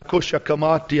kusha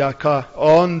kamatia ka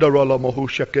ondarola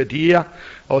mohusha kedia.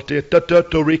 Ote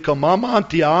tatatorika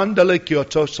mamantia andale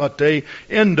kyoto sate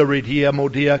endaridia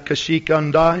modia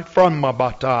kashikandai from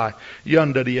mabatai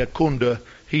yandaria kunda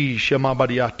he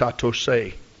shemabadia tato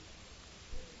say.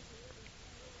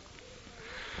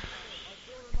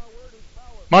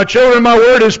 My children, my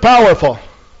word is powerful.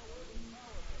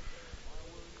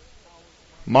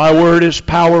 My word is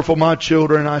powerful, my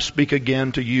children. I speak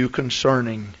again to you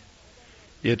concerning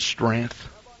its strength.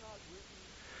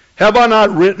 Have I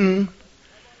not written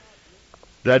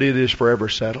that it is forever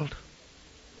settled?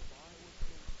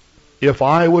 If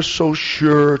I was so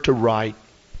sure to write,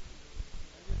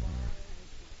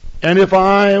 and if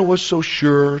I was so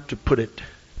sure to put it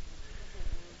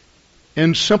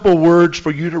in simple words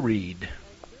for you to read,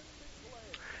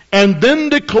 and then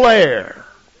declare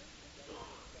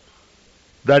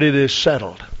that it is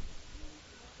settled,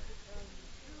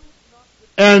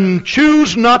 and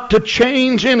choose not to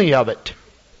change any of it,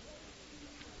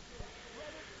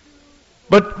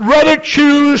 but rather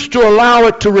choose to allow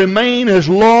it to remain as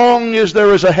long as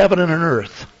there is a heaven and an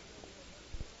earth,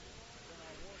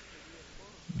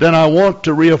 then I want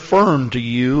to reaffirm to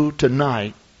you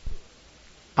tonight,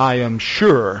 I am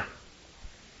sure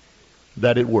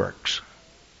that it works.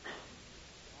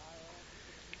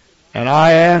 And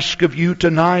I ask of you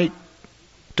tonight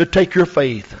to take your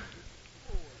faith,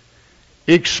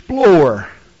 explore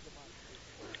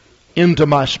into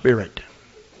my spirit.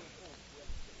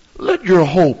 Let your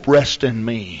hope rest in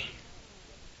me.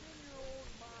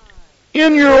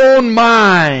 In your own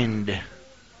mind,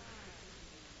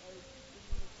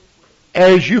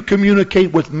 as you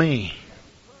communicate with me,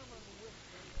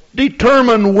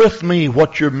 determine with me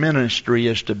what your ministry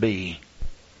is to be,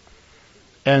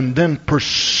 and then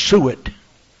pursue it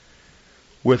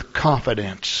with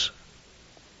confidence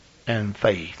and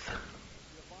faith.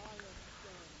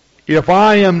 If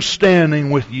I am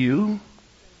standing with you,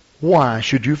 why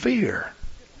should you fear?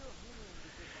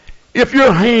 If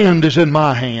your hand is in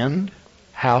my hand,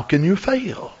 how can you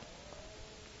fail?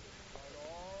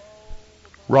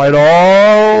 Write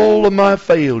all of my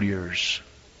failures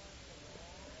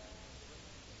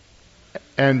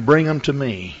and bring them to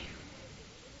me.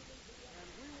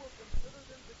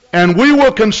 And we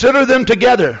will consider them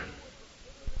together.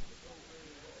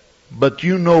 But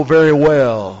you know very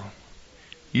well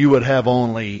you would have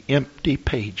only empty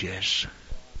pages.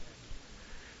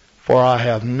 For I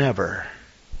have never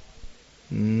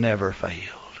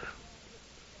failed.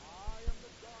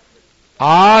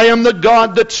 I am the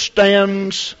God that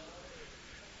stands.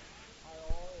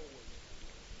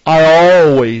 I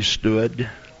always stood.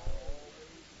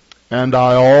 And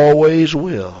I always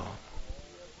will.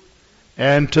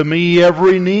 And to me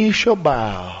every knee shall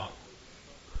bow,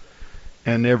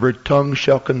 and every tongue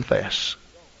shall confess.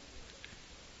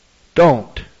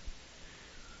 Don't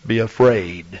be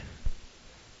afraid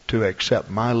to accept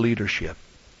my leadership,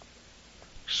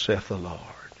 saith the Lord.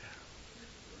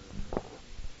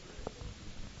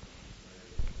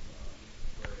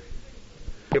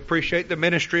 We appreciate the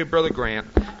ministry of Brother Grant.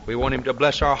 We want him to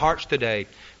bless our hearts today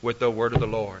with the word of the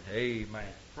Lord. Amen.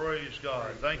 Praise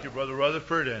God. Thank you, Brother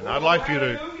Rutherford. And I'd like you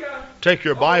to take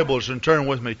your Bibles and turn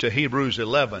with me to Hebrews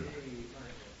 11.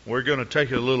 We're going to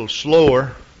take it a little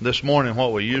slower this morning than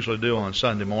what we usually do on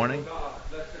Sunday morning.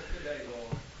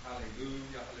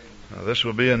 Now, this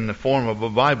will be in the form of a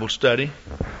Bible study,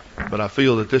 but I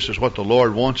feel that this is what the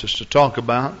Lord wants us to talk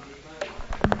about.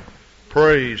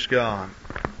 Praise God.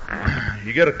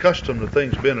 You get accustomed to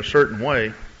things being a certain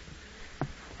way,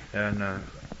 and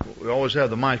we always have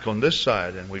the mic on this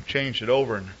side, and we've changed it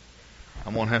over, and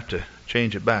I'm going to have to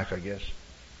change it back, I guess.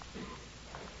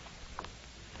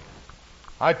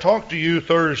 I talked to you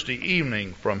Thursday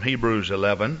evening from Hebrews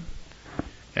 11,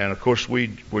 and of course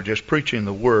we were just preaching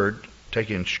the Word,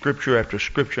 taking Scripture after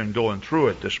Scripture and going through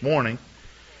it this morning.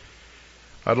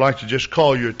 I'd like to just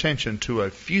call your attention to a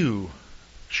few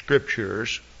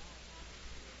Scriptures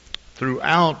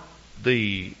throughout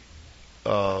the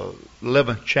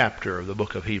 11th chapter of the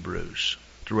book of Hebrews.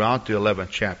 Throughout the 11th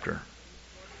chapter.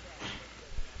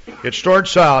 It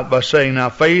starts out by saying, now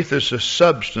faith is the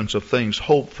substance of things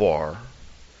hoped for,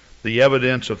 the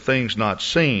evidence of things not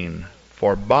seen,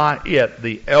 for by it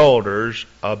the elders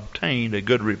obtained a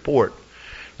good report.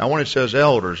 Now when it says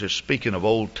elders, it's speaking of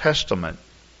Old Testament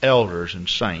elders and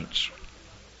saints.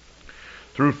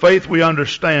 Through faith we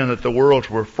understand that the worlds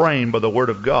were framed by the Word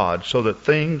of God, so that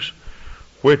things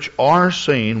which are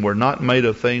seen were not made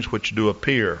of things which do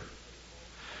appear.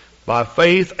 By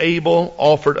faith Abel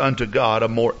offered unto God a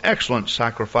more excellent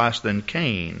sacrifice than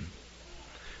Cain.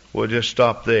 We'll just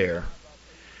stop there.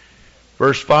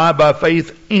 Verse 5, by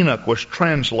faith Enoch was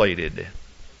translated,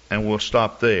 and we'll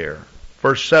stop there.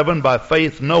 Verse 7, by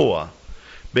faith Noah,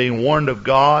 being warned of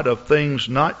God of things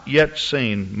not yet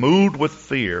seen, moved with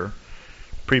fear,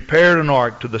 prepared an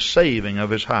ark to the saving of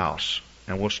his house.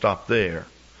 And we'll stop there.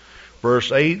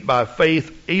 Verse 8, by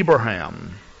faith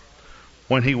Abraham,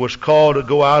 when he was called to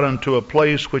go out unto a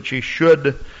place which he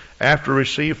should after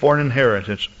receive for an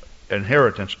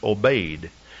inheritance,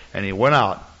 obeyed. And he went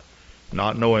out,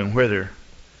 not knowing whither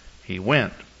he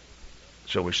went.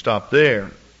 So we stop there.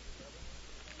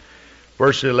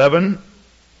 Verse 11,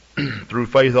 through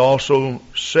faith also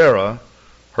Sarah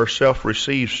herself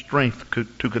received strength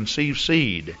to conceive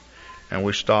seed. And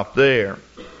we stop there.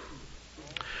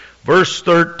 Verse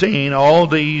 13, all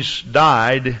these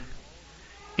died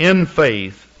in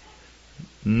faith,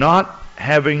 not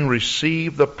having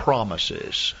received the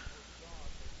promises.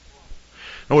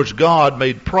 In other words, God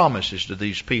made promises to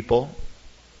these people,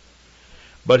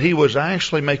 but He was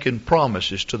actually making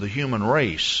promises to the human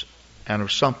race and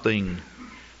of something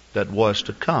that was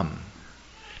to come.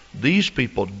 These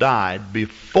people died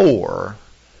before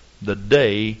the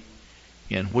day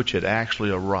in which it actually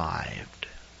arrived.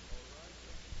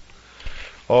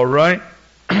 All right.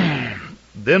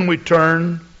 Then we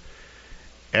turn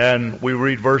and we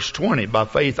read verse 20. By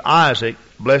faith Isaac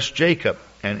blessed Jacob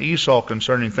and Esau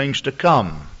concerning things to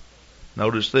come.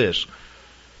 Notice this.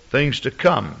 Things to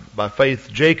come. By faith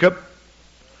Jacob,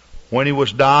 when he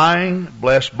was dying,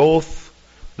 blessed both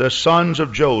the sons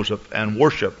of Joseph and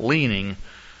worshiped, leaning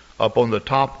upon the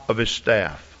top of his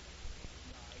staff.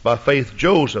 By faith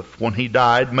Joseph, when he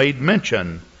died, made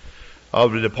mention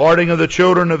of the departing of the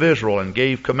children of Israel and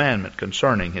gave commandment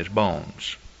concerning his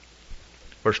bones.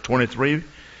 Verse 23,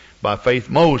 by faith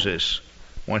Moses,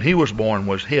 when he was born,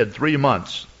 was hid 3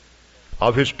 months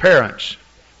of his parents,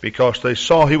 because they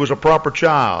saw he was a proper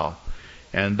child,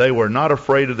 and they were not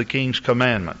afraid of the king's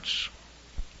commandments.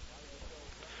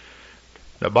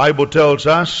 The Bible tells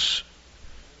us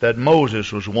that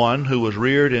Moses was one who was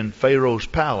reared in Pharaoh's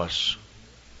palace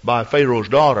by Pharaoh's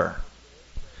daughter.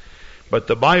 But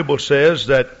the Bible says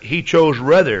that he chose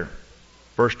rather,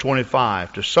 verse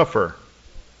 25, to suffer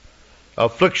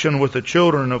affliction with the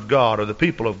children of God, or the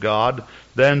people of God,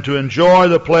 than to enjoy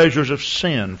the pleasures of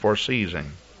sin for a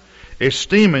season,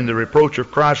 esteeming the reproach of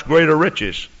Christ greater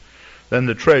riches than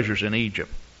the treasures in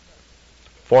Egypt.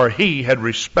 For he had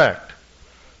respect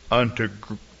unto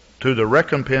the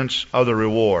recompense of the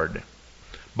reward.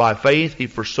 By faith he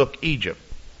forsook Egypt.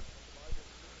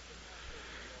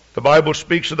 The Bible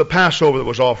speaks of the Passover that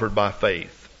was offered by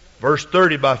faith. Verse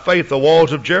 30, by faith the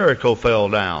walls of Jericho fell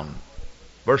down.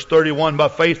 Verse 31, by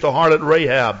faith the harlot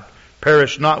Rahab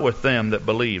perished not with them that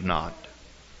believed not,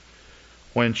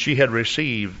 when she had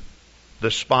received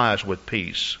the spies with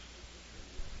peace.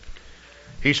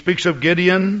 He speaks of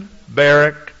Gideon,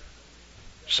 Barak,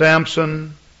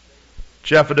 Samson,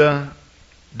 Jephthah,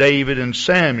 David, and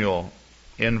Samuel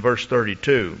in verse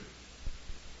 32.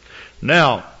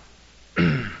 Now,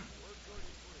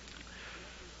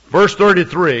 verse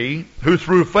 33, who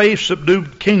through faith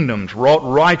subdued kingdoms, wrought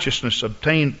righteousness,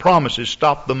 obtained promises,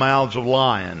 stopped the mouths of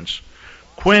lions,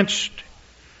 quenched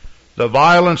the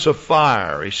violence of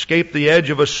fire, escaped the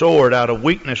edge of a sword, out of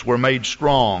weakness were made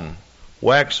strong,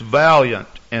 waxed valiant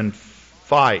in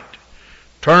fight,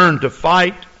 turned to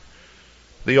fight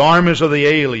the armies of the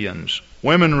aliens.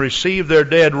 Women received their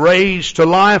dead raised to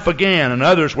life again, and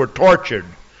others were tortured,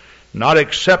 not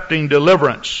accepting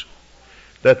deliverance,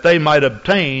 that they might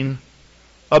obtain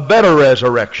a better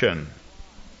resurrection.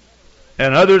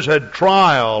 And others had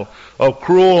trial of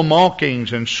cruel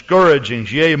mockings and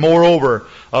scourgings, yea, moreover,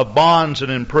 of bonds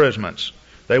and imprisonments.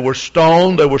 They were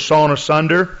stoned, they were sawn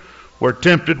asunder, were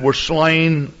tempted, were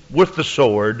slain with the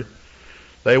sword.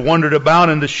 They wandered about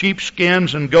in the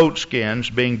sheepskins and goatskins,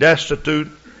 being destitute,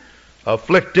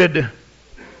 afflicted,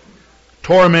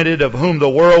 tormented, of whom the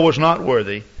world was not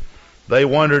worthy. They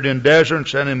wandered in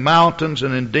deserts and in mountains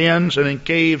and in dens and in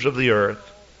caves of the earth.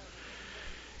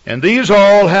 And these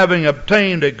all, having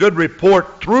obtained a good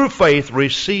report through faith,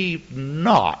 received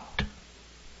not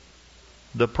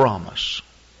the promise.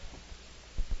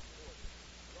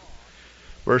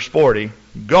 Verse 40,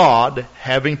 God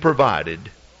having provided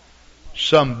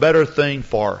some better thing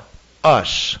for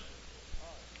us.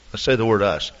 Let's say the word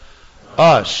us.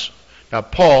 Us. Now,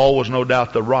 Paul was no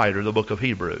doubt the writer of the book of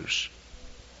Hebrews.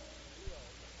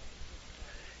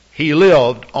 He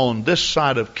lived on this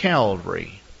side of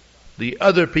Calvary. The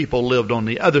other people lived on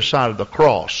the other side of the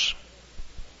cross.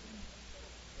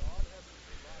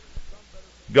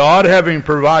 God having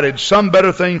provided some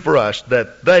better thing for us,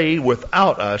 that they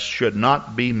without us should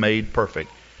not be made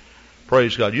perfect.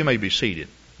 Praise God. You may be seated.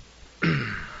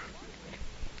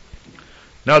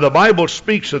 Now the Bible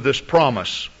speaks of this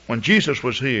promise. When Jesus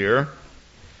was here,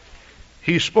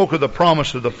 He spoke of the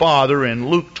promise of the Father in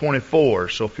Luke 24.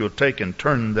 So if you'll take and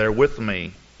turn there with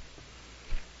me.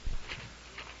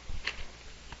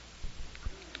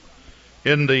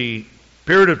 In the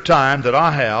period of time that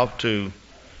I have to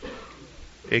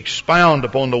expound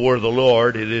upon the Word of the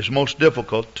Lord, it is most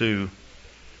difficult to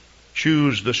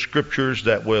choose the Scriptures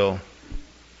that will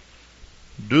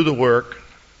do the work.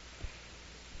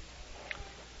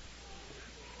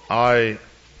 I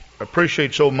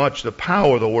appreciate so much the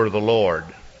power of the Word of the Lord,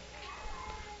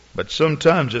 but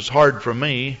sometimes it's hard for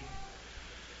me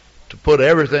to put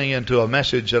everything into a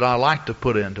message that I like to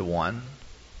put into one.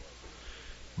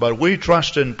 But we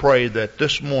trust and pray that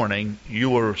this morning you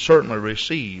will certainly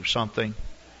receive something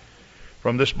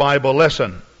from this Bible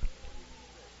lesson.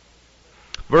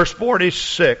 Verse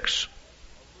 46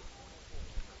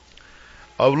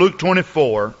 of Luke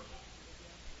 24,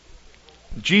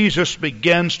 Jesus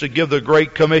begins to give the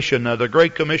Great Commission. Now the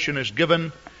Great Commission is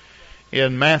given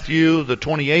in Matthew the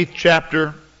 28th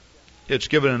chapter, it's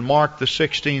given in Mark the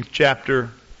 16th chapter,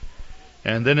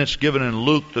 and then it's given in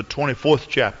Luke the 24th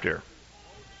chapter.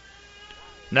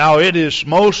 Now it is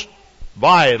most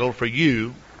vital for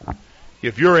you,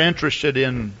 if you're interested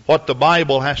in what the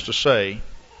Bible has to say,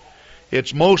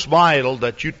 it's most vital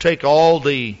that you take all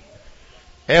the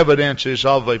evidences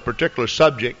of a particular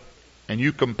subject and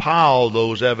you compile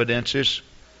those evidences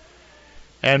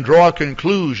and draw a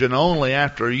conclusion only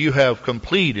after you have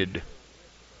completed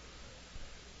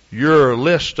your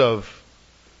list of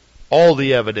all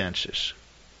the evidences.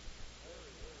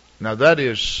 Now that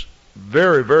is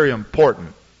very, very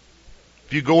important.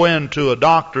 If you go into a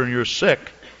doctor and you're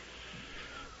sick,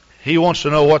 he wants to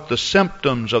know what the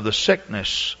symptoms of the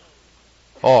sickness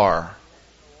are.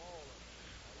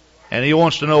 And he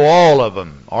wants to know all of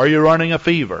them. Are you running a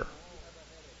fever?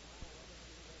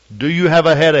 Do you have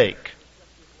a headache?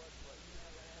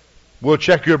 We'll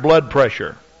check your blood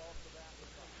pressure.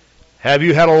 Have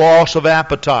you had a loss of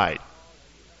appetite?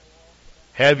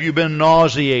 Have you been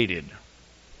nauseated?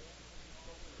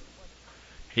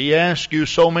 He asks you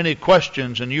so many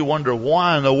questions and you wonder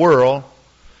why in the world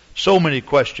so many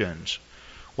questions.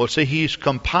 Well, see, he's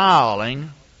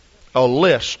compiling a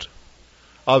list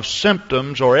of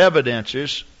symptoms or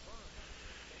evidences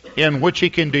in which he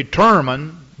can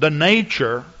determine the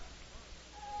nature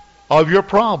of your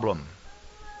problem.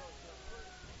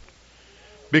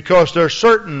 Because there are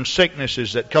certain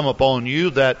sicknesses that come upon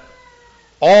you that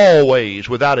always,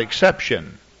 without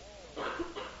exception,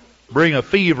 bring a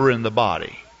fever in the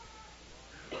body.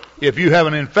 If you have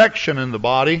an infection in the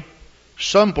body,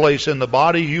 someplace in the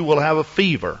body you will have a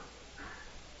fever.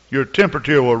 Your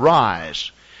temperature will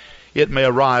rise. It may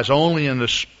arise only in the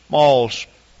small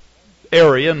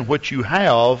area in which you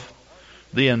have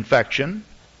the infection,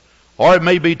 or it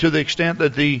may be to the extent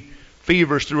that the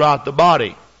fever is throughout the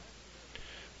body.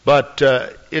 But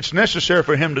it's necessary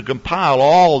for him to compile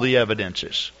all the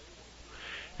evidences.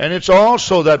 And it's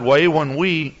also that way when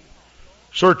we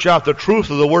search out the truth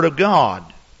of the Word of God.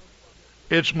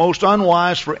 It's most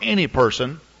unwise for any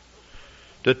person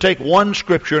to take one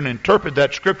Scripture and interpret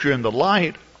that Scripture in the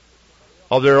light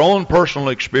of their own personal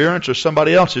experience or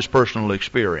somebody else's personal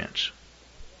experience.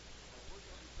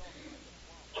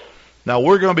 Now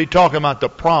we're going to be talking about the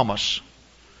promise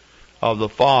of the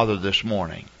Father this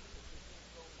morning.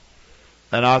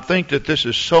 And I think that this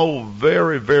is so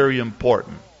very, very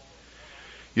important.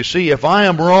 You see, if I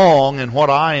am wrong in what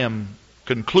I am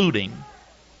concluding,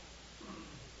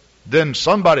 then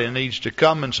somebody needs to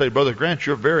come and say, Brother Grant,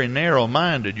 you're very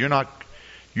narrow-minded.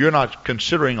 You're not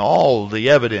considering all the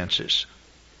evidences.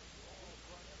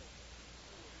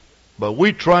 But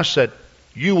we trust that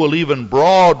you will even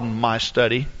broaden my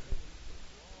study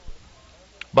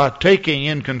by taking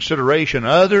in consideration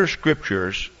other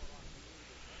scriptures,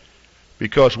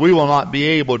 because we will not be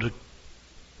able to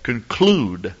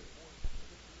conclude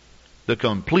the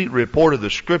complete report of the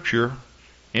Scripture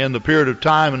in the period of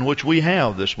time in which we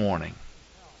have this morning.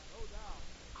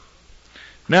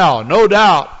 Now, no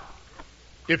doubt,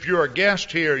 if you're a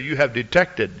guest here, you have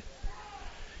detected,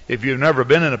 if you've never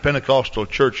been in a Pentecostal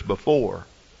church before,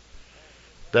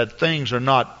 that things are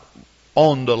not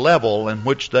on the level in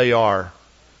which they are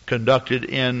conducted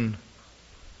in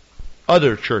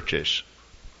other churches.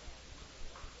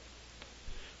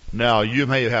 Now, you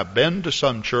may have been to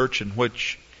some church in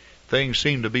which things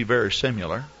seem to be very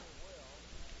similar,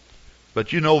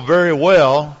 but you know very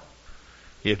well,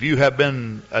 if you have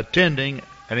been attending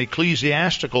an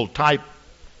ecclesiastical type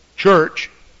church,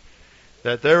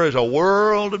 that there is a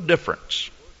world of difference.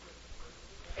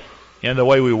 in the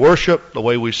way we worship, the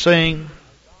way we sing.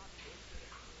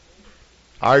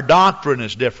 Our doctrine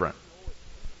is different.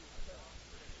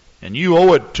 And you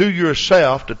owe it to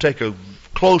yourself to take a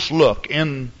close look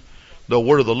in the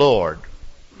Word of the Lord.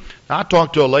 I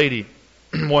talked to a lady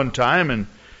one time, and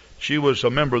she was a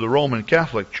member of the Roman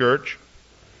Catholic Church,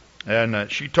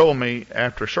 and she told me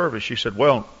after service, she said,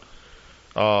 well,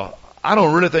 I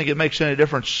don't really think it makes any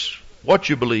difference what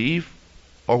you believe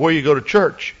or where you go to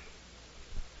church.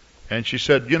 And she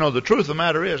said, you know, the truth of the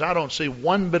matter is I don't see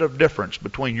one bit of difference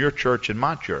between your church and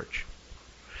my church.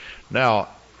 Now,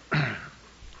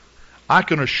 I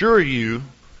can assure you,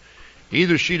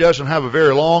 either she doesn't have a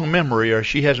very long memory or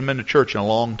she hasn't been to church in a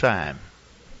long time.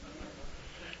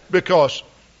 Because,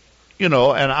 you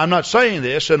know, and I'm not saying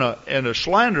this in a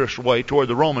slanderous way toward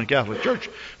the Roman Catholic Church,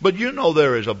 but you know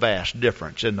there is a vast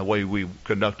difference in the way we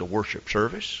conduct a worship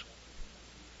service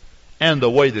and the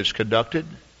way that's conducted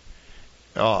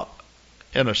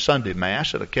in a Sunday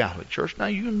Mass at a Catholic church. Now,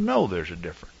 you know there's a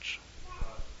difference.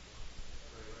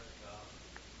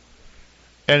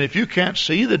 And if you can't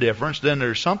see the difference, then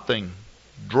there's something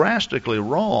drastically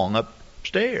wrong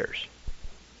upstairs.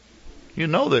 You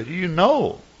know that. You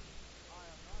know.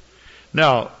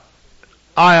 Now,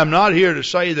 I am not here to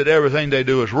say that everything they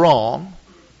do is wrong,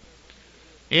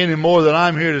 any more than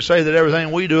I'm here to say that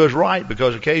everything we do is right,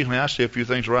 because occasionally I see a few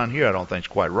things around here I don't think is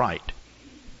quite right.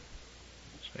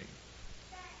 See?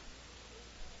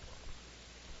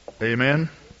 Amen?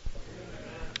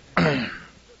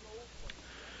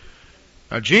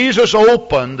 Now, Jesus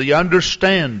opened the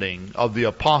understanding of the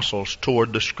apostles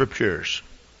toward the Scriptures.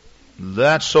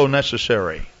 That's so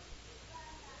necessary.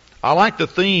 I like the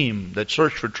theme that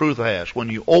Search for Truth has. When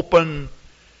you open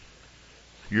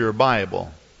your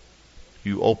Bible,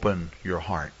 you open your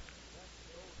heart.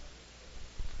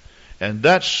 And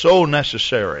that's so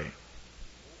necessary.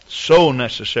 So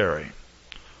necessary.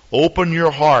 Open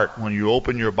your heart when you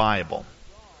open your Bible.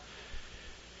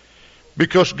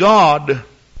 Because God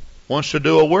wants to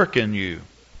do a work in you.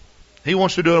 He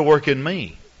wants to do a work in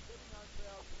me.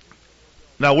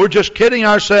 Now, we're just kidding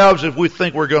ourselves if we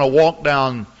think we're going to walk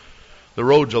down the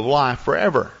roads of life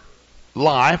forever.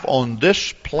 Life on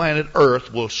this planet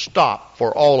Earth will stop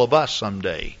for all of us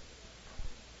someday.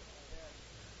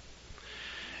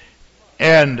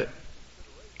 And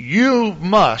you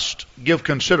must give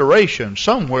consideration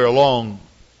somewhere along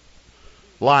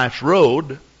life's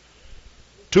road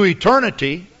to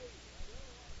eternity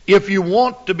if you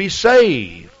want to be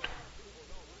saved.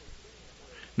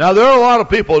 Now, there are a lot of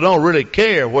people who don't really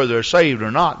care whether they're saved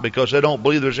or not because they don't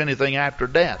believe there's anything after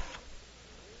death.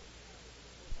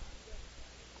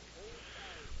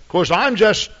 Of course, I'm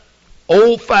just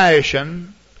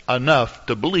old-fashioned enough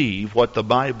to believe what the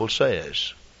Bible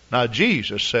says. Now,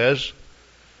 Jesus says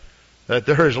that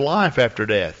there is life after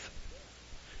death.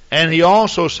 And He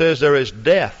also says there is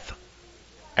death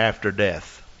after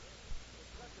death.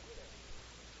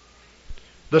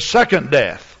 The second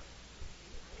death,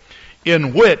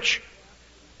 in which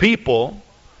people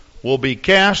will be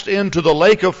cast into the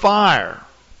lake of fire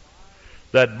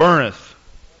that burneth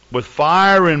with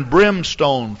fire and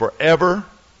brimstone forever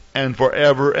and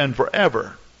forever and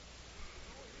forever.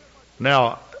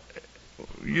 Now,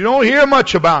 you don't hear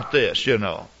much about this, you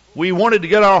know. We wanted to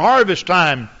get our Harvest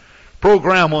Time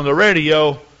program on the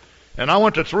radio, and I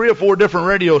went to 3 or 4 different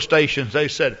radio stations. They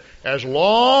said, as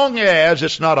long as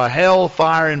it's not a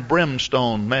hellfire and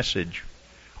brimstone message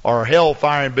or a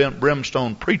hellfire and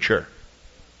brimstone preacher,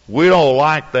 we don't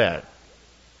like that.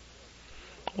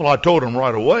 Well, I told them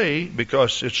right away,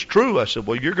 because it's true. I said,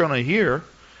 well, you're going to hear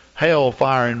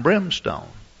hellfire and brimstone.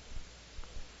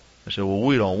 I said, well,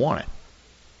 we don't want it.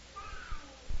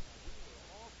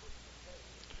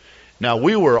 Now,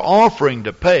 we were offering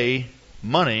to pay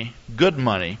money, good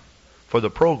money, for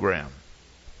the program.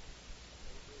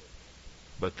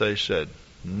 But they said,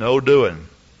 no doing.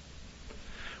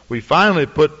 We finally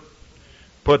put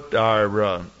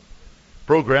our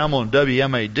program on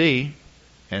WMAD,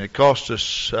 and it cost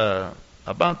us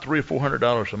about $300 or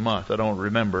 $400 a month. I don't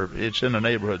remember. It's in the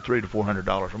neighborhood, $300 to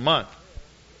 $400 a month.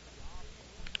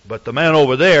 But the man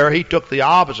over there, he took the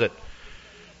opposite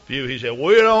view. He said,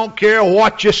 we don't care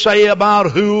what you say about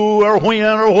who or when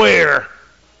or where.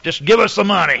 Just give us the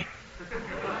money.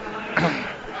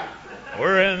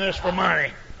 We're in this for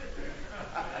money.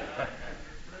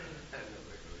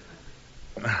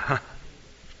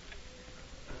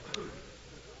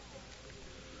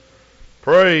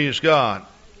 Praise God.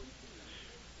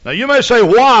 Now you may say,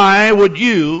 why would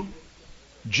you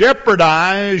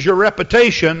jeopardize your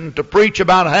reputation to preach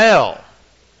about hell?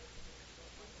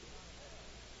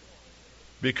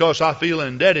 Because I feel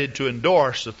indebted to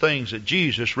endorse the things that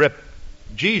Jesus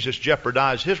Jesus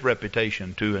jeopardized his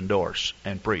reputation to endorse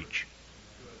and preach.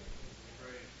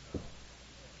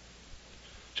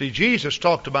 See, Jesus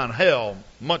talked about hell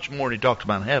much more than he talked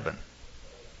about heaven.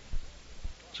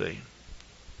 See?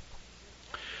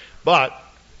 But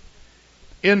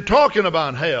in talking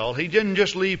about hell, he didn't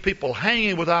just leave people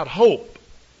hanging without hope.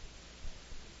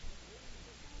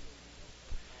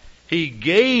 He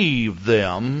gave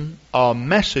them a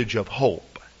message of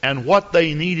hope and what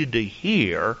they needed to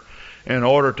hear in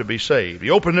order to be saved. He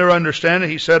opened their understanding.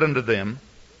 He said unto them,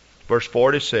 verse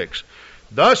 46,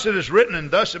 Thus it is written,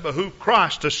 and thus it behooved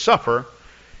Christ to suffer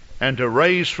and to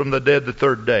raise from the dead the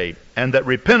third day, and that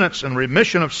repentance and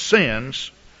remission of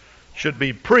sins should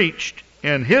be preached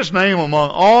in his name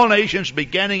among all nations,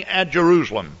 beginning at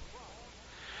Jerusalem.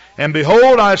 And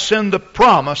behold, I send the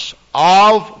promise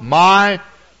of my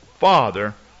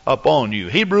Father upon you.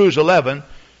 Hebrews 11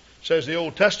 says the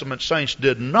Old Testament saints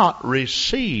did not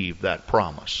receive that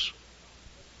promise.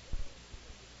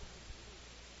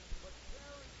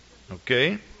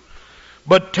 Okay?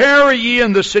 But tarry ye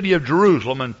in the city of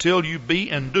Jerusalem until you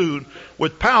be endued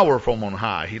with power from on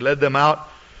high. He led them out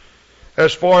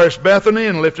as far as Bethany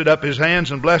and lifted up his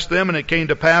hands and blessed them. And it came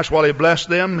to pass while he blessed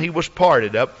them, he was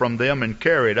parted up from them and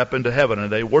carried up into heaven.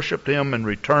 And they worshipped him and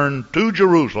returned to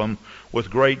Jerusalem with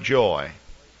great joy,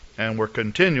 and were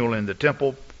continual in the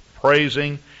temple,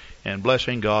 praising and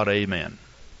blessing God. Amen.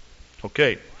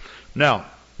 Okay. Now,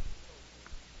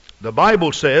 the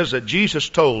Bible says that Jesus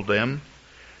told them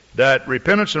that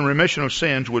repentance and remission of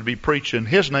sins would be preached in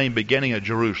his name beginning at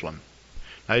Jerusalem.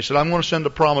 Now he said, I'm going to send the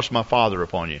promise of my Father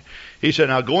upon you. He said,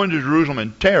 now go into Jerusalem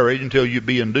and tarry until you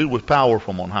be endued with power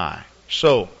from on high.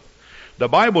 So, the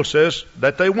Bible says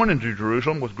that they went into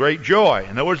Jerusalem with great joy.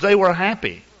 In other words, they were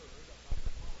happy.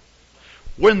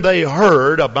 When they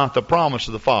heard about the promise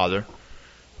of the Father,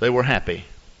 they were happy.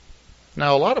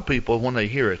 Now, a lot of people, when they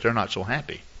hear it, they're not so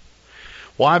happy.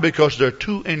 Why? Because they're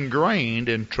too ingrained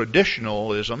in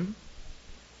traditionalism,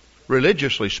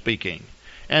 religiously speaking.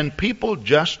 And people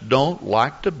just don't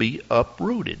like to be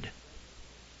uprooted.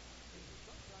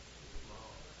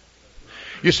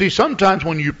 You see, sometimes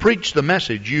when you preach the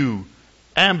message, you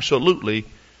absolutely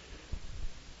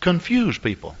confuse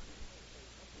people.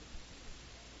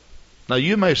 Now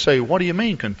you may say, what do you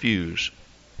mean confuse?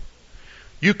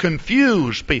 You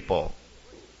confuse people.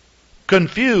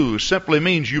 Confuse simply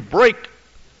means you break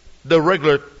the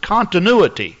regular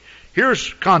continuity.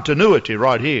 Here's continuity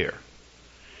right here.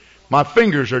 My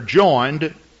fingers are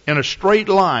joined in a straight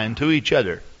line to each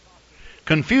other.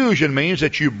 Confusion means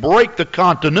that you break the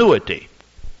continuity.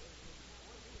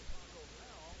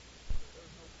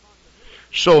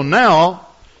 So now,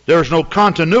 there's no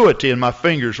continuity in my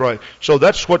fingers, right? So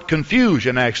that's what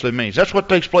confusion actually means. That's what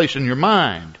takes place in your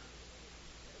mind.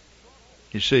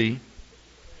 You see?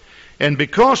 And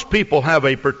because people have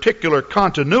a particular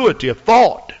continuity of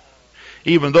thought,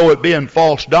 even though it be in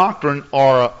false doctrine,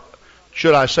 or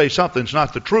should I say something's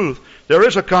not the truth, there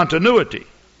is a continuity.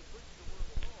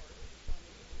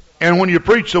 And when you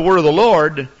preach the word of the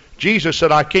Lord, Jesus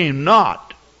said, I came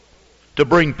not to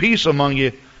bring peace among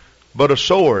you, but a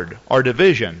sword or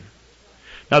division.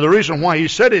 Now the reason why he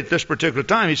said it at this particular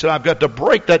time, he said, I've got to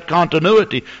break that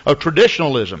continuity of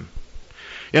traditionalism.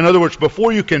 In other words,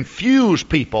 before you can fuse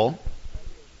people,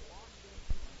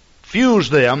 fuse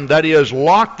them, that is,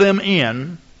 lock them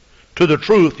in to the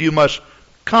truth, you must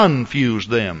confuse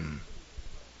them.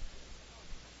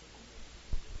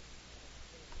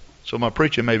 So my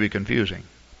preaching may be confusing.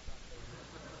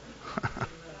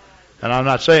 And I'm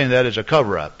not saying that as a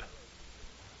cover-up.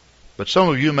 But some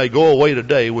of you may go away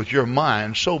today with your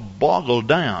mind so boggled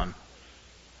down,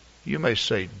 you may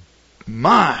say,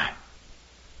 my,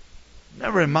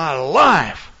 never in my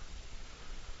life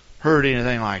heard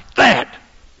anything like that.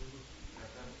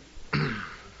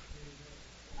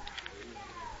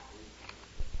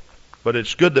 But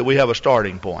it's good that we have a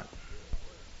starting point.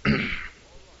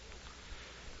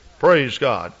 Praise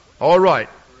God. All right.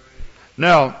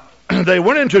 Now, they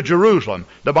went into Jerusalem.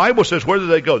 The Bible says, where did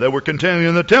they go? They were continuing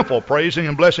in the temple, praising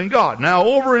and blessing God. Now,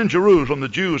 over in Jerusalem, the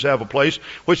Jews have a place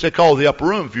which they call the upper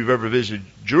room. If you've ever visited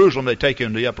Jerusalem, they take you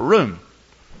into the upper room.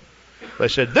 They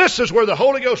said, this is where the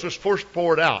Holy Ghost was first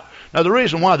poured out. Now, the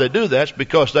reason why they do that is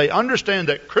because they understand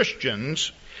that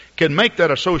Christians can make that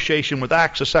association with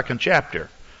Acts, the 2nd chapter.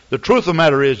 The truth of the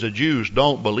matter is the Jews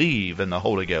don't believe in the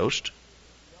Holy Ghost.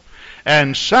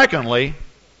 And secondly,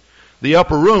 the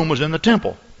upper room was in the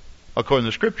temple, according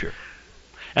to Scripture.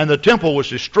 And the temple was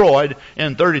destroyed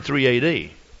in 33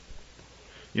 A.D.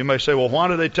 You may say, well, why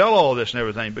do they tell all this and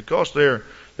everything? Because they're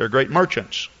great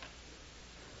merchants.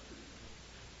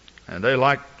 And they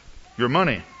like your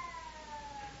money.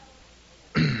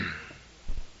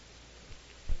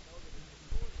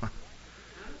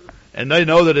 And they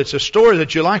know that it's a story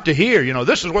that you like to hear. You know,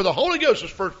 this is where the Holy Ghost was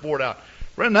first poured out.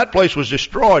 Friend, that place was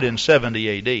destroyed in 70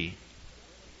 A.D.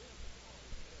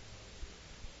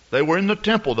 They were in the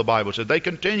temple, the Bible said. They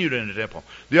continued in the temple.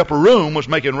 The upper room was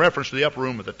making reference to the upper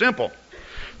room of the temple.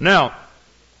 Now,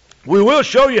 we will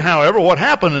show you, however, what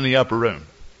happened in the upper room.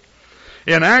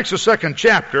 In Acts, the 2nd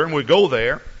chapter, and we go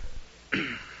there.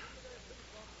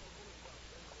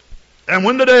 And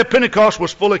when the day of Pentecost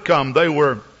was fully come, they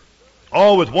were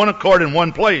all with one accord in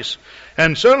one place.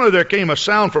 And suddenly there came a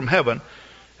sound from heaven,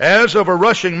 as of a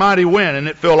rushing mighty wind, and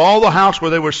it filled all the house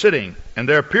where they were sitting. And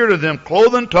there appeared to them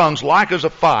cloven tongues like as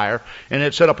of fire, and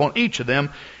it set upon each of them.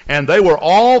 And they were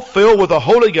all filled with the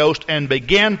Holy Ghost, and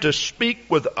began to speak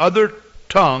with other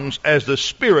tongues as the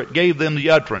Spirit gave them the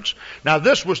utterance. Now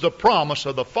this was the promise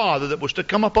of the Father that was to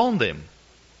come upon them.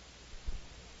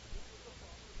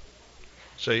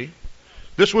 See?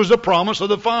 This was the promise of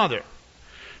the Father.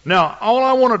 Now, all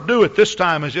I want to do at this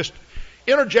time is just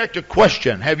interject a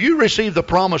question. Have you received the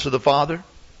promise of the Father?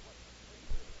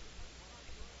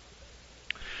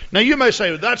 Now you may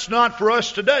say, that's not for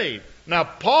us today. Now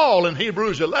Paul in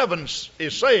Hebrews 11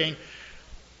 is saying,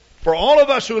 for all of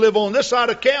us who live on this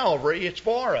side of Calvary, it's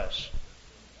for us.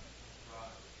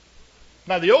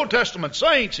 Now the Old Testament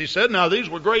saints, he said, now these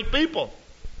were great people.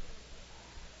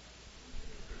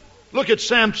 Look at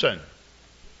Samson.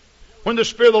 When the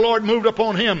Spirit of the Lord moved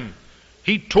upon him,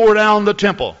 he tore down the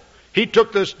temple. He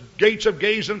took the gates of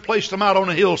Gaza and placed them out on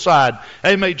a hillside.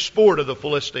 They made sport of the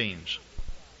Philistines.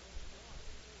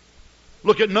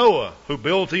 Look at Noah, who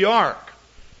built the ark.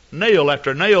 Nail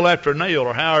after nail after nail,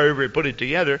 or however he put it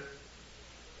together.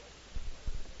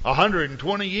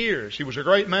 120 years. He was a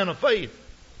great man of faith.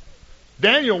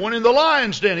 Daniel went in the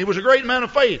lion's den. He was a great man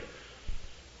of faith.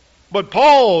 But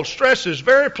Paul stresses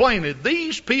very plainly,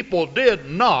 these people did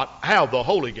not have the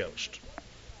Holy Ghost.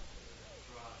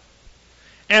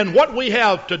 And what we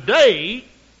have today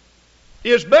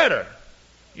is better.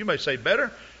 You may say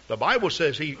better. The Bible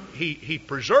says he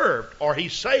preserved or he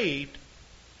saved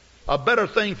a better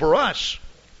thing for us.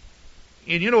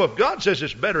 And you know, if God says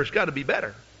it's better, it's got to be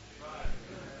better.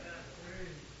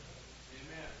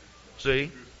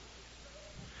 See?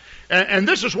 And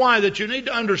this is why that you need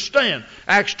to understand.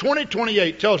 Acts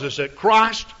 20:28 tells us that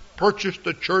Christ purchased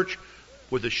the church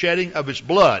with the shedding of His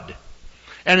blood.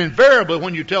 And invariably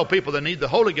when you tell people they need the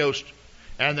Holy Ghost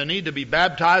and they need to be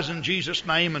baptized in Jesus'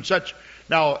 name and such.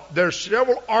 Now, there's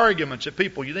several arguments that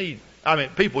people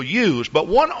use, but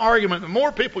one argument that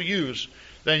more people use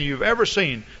than you've ever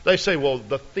seen, they say, well,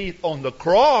 the thief on the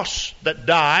cross that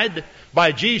died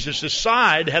by Jesus'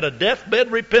 side had a deathbed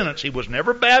repentance. He was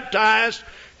never baptized.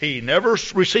 He never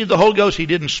received the Holy Ghost. He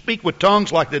didn't speak with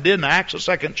tongues like they did in Acts, the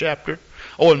 2nd chapter.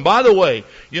 Oh, and by the way,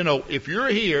 you know, if you're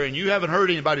here and you haven't heard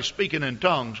anybody speaking in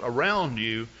tongues around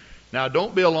you, now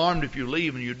don't be alarmed if you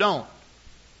leave and you don't.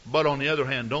 But on the other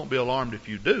hand, don't be alarmed if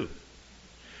you do.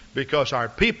 Because our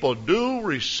people do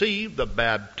receive the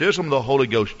baptism of the Holy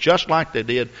Ghost just like they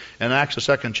did in Acts, the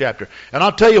 2nd chapter. And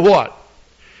I'll tell you what,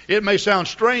 it may sound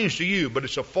strange to you, but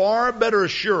it's a far better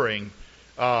assuring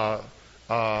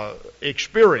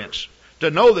experience to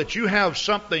know that you have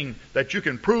something that you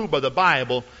can prove by the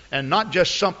Bible and not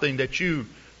just something that you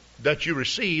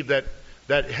receive that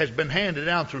has been handed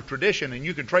down through tradition, and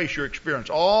you can trace your experience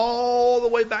all the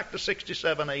way back to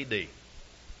 67 A.D.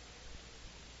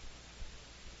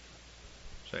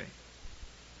 See?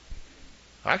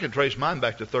 I can trace mine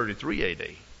back to 33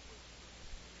 A.D.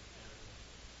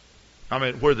 I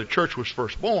mean, where the church was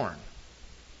first born.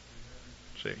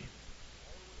 See?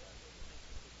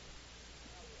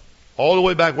 All the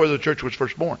way back where the church was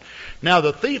first born. Now,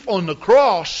 the thief on the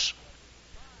cross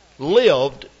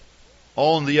lived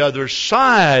on the other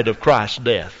side of Christ's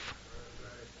death.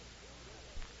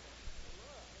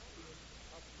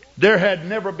 There had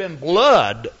never been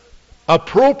blood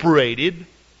appropriated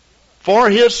for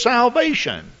his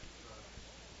salvation.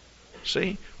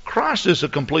 See? Christ is the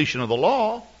completion of the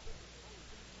law.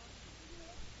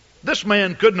 This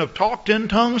man couldn't have talked in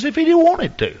tongues if he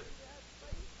wanted to.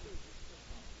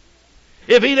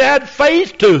 If he'd had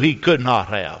faith to, he could not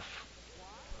have.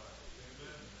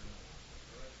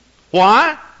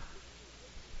 Why?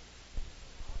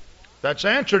 That's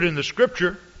answered in the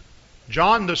Scripture.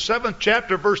 John, the 7th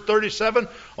chapter, verse 37,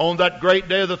 on that great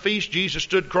day of the feast, Jesus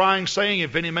stood crying, saying,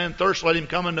 if any man thirst, let him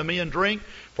come unto me and drink.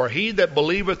 For he that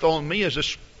believeth on me, as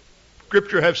the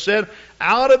Scripture hath said,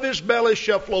 out of his belly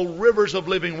shall flow rivers of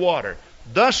living water.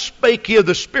 Thus spake he of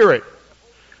the Spirit,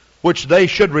 which they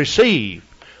should receive.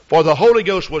 For the Holy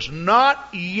Ghost was not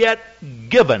yet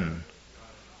given.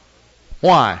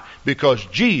 Why? Because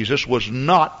Jesus was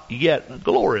not yet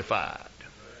glorified.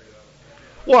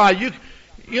 Why,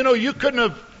 you couldn't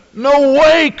have, no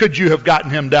way could you have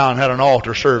gotten him down, had an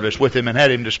altar service with him and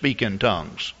had him to speak in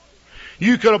tongues.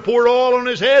 You could have poured oil on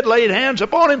his head, laid hands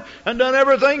upon him, and done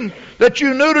everything that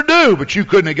you knew to do, but you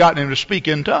couldn't have gotten him to speak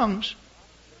in tongues.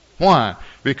 Why?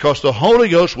 Because the Holy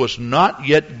Ghost was not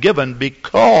yet given,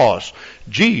 because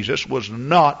Jesus was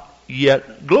not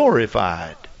yet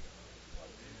glorified.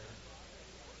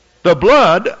 The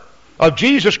blood of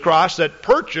Jesus Christ that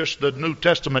purchased the New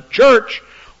Testament church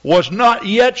was not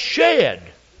yet shed.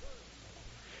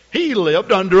 He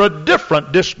lived under a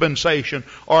different dispensation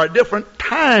or a different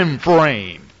time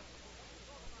frame.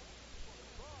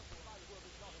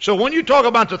 So when you talk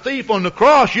about the thief on the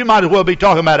cross, you might as well be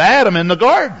talking about Adam in the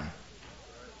garden.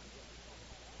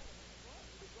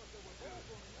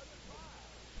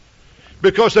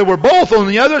 Because they were both on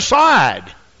the other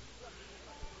side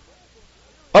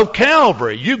of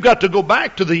Calvary. You've got to go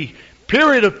back to the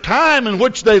period of time in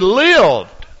which they lived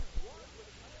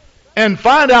and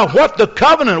find out what the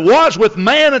covenant was with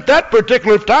man at that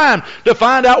particular time to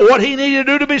find out what he needed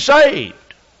to do to be saved.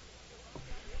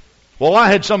 Well,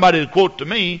 I had somebody quote to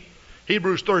me,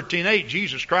 Hebrews 13:8,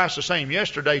 Jesus Christ the same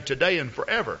yesterday, today, and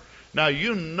forever. Now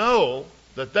you know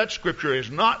that scripture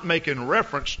is not making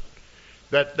reference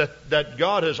that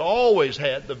God has always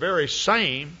had the very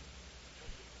same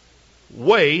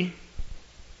way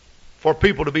for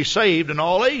people to be saved in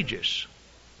all ages.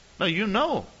 Now you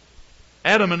know,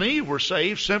 Adam and Eve were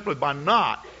saved simply by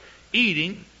not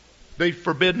eating the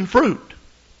forbidden fruit.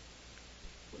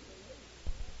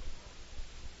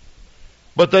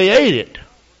 But they ate it.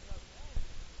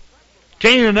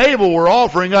 Cain and Abel were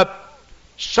offering up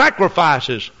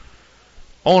sacrifices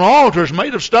on altars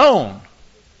made of stone.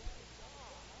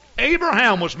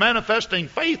 Abraham was manifesting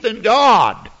faith in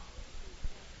God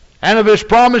and of His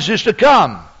promises to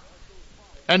come,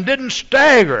 and didn't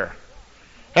stagger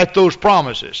at those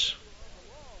promises.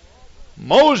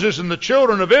 Moses and the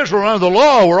children of Israel under the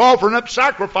law were offering up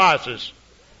sacrifices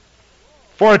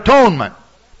for atonement.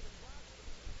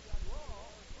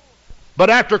 But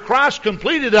after Christ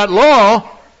completed that law,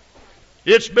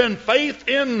 it's been faith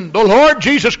in the Lord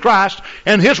Jesus Christ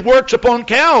and His works upon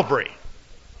Calvary.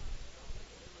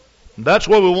 That's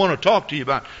what we want to talk to you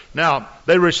about. Now,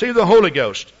 they received the Holy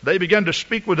Ghost. They began to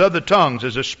speak with other tongues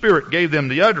as the Spirit gave them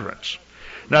the utterance.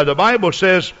 Now, the Bible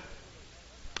says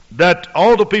that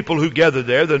all the people who gathered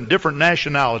there, the different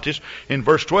nationalities, in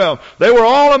verse 12, they were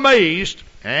all amazed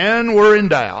and were in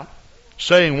doubt,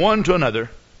 saying one to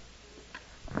another,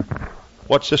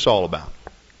 what's this all about?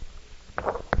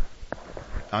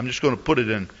 I'm just going to put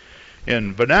it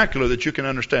in vernacular that you can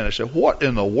understand. I said, what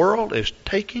in the world is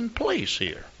taking place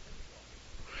here?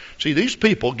 See, these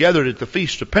people gathered at the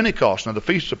Feast of Pentecost. Now, the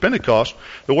Feast of Pentecost,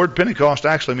 the word Pentecost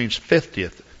actually means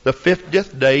 50th. The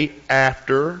 50th day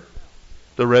after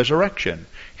the resurrection.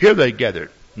 Here they gathered.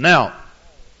 Now,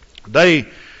 they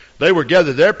were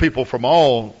gathered there, people from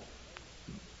all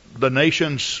the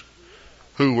nations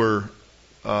who were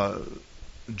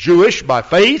Jewish by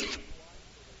faith.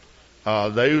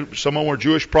 Some of them were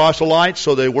Jewish proselytes,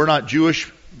 so they were not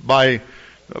Jewish by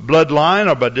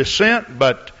bloodline or by descent,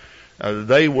 but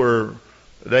they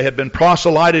had been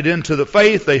proselyted into the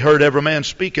faith. They heard every man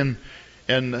speaking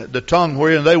in the tongue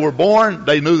wherein they were born.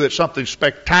 They knew that something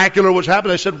spectacular was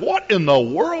happening. They said, what in the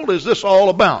world is this all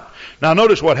about? Now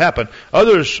notice what happened.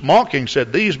 Others mocking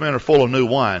said, these men are full of new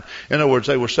wine. In other words,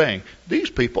 they were saying, these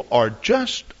people are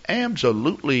just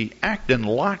absolutely acting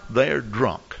like they're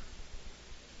drunk.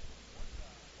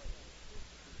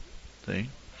 See?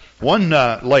 One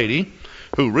lady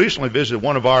who recently visited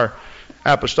one of our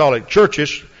apostolic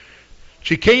churches,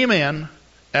 she came in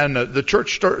and the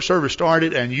church service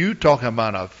started, and you talking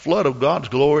about a flood of God's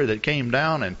glory that came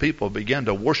down, and people began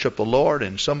to worship the Lord,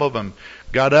 and some of them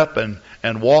got up and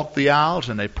walked the aisles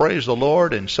and they praised the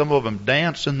Lord, and some of them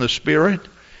danced in the Spirit,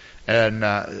 and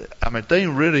they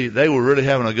were really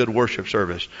having a good worship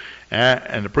service,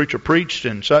 and the preacher preached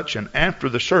and such. And after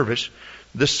the service,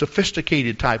 this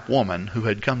sophisticated type woman who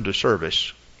had come to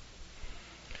service,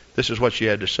 this is what she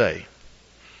had to say.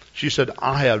 She said,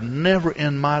 I have never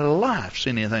in my life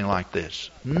seen anything like this.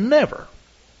 Never.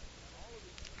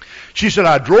 She said,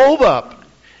 I drove up,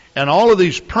 and all of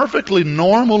these perfectly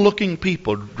normal-looking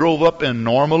people drove up in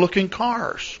normal-looking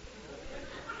cars.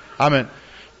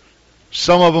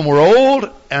 Some of them were old,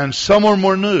 and some of them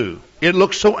were new. It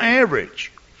looked so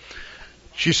average.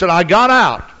 She said, I got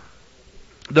out.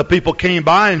 The people came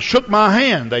by and shook my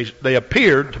hand. They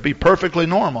appeared to be perfectly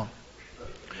normal.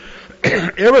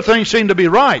 Everything seemed to be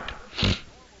right.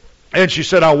 And she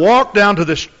said, I walked down to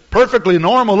this perfectly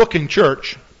normal looking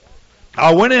church.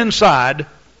 I went inside,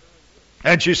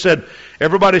 And she said,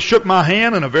 everybody shook my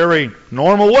hand in a very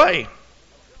normal way.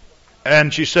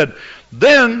 And she said,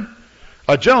 then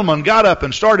a gentleman got up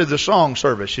and started the song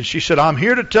service. And she said, I'm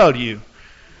here to tell you,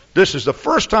 this is the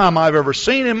first time I've ever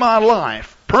seen in my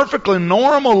life perfectly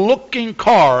normal looking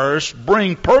cars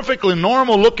bring perfectly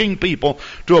normal looking people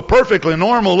to a perfectly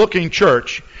normal looking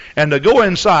church, and to go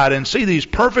inside and see these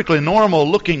perfectly normal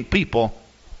looking people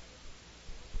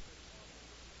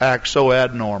act so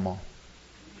abnormal.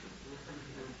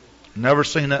 Never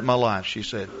seen that in my life, she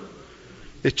said.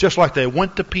 It's just like they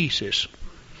went to pieces.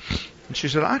 And she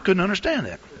said, I couldn't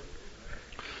understand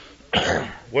that.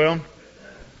 Well,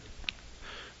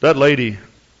 that lady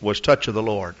was touch of the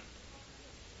Lord.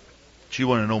 She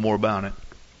wanted to know more about it.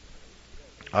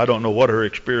 I don't know what her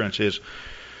experience is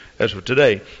as of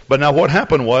today. But now what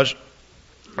happened was,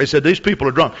 they said, these people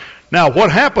are drunk. Now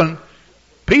what happened,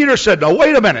 Peter said, now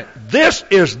wait a minute. This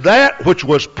is that which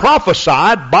was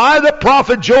prophesied by the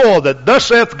prophet Joel, that thus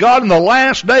saith God, in the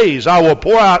last days I will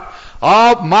pour out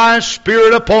of my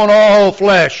Spirit upon all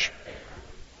flesh.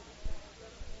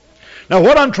 Now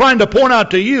what I'm trying to point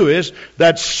out to you is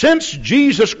that since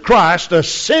Jesus Christ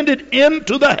ascended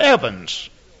into the heavens,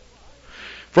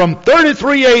 from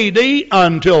 33 AD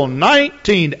until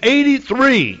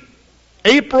 1983,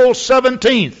 April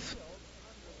 17th,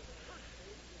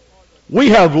 we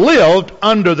have lived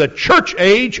under the church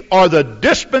age, or the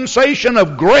dispensation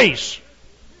of grace,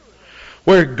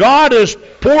 where God is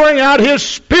pouring out His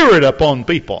Spirit upon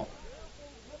people.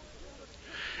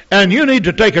 And you need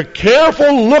to take a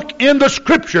careful look in the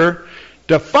Scripture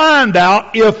to find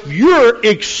out if your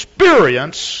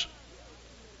experience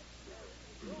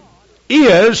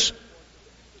is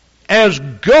as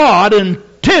God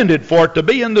intended for it to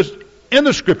be in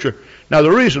the Scripture. Now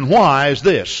the reason why is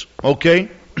this, okay?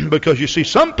 Because you see,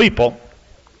 some people,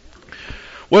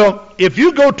 well, if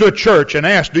you go to a church and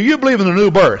ask, do you believe in the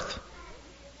new birth?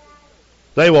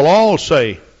 They will all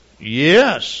say,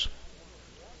 yes.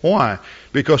 Why?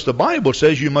 Because the Bible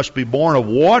says you must be born of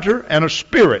water and of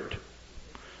Spirit.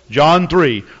 John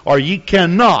 3, or ye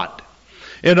cannot.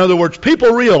 In other words,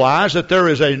 people realize that there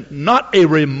is not a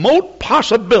remote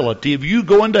possibility of you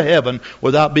going to heaven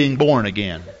without being born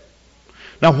again.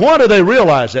 Now why do they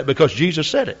realize that? Because Jesus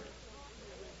said it.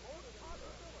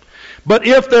 But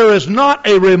if there is not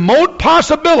a remote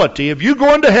possibility of you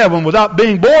going to heaven without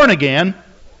being born again,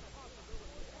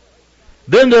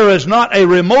 then there is not a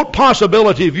remote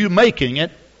possibility of you making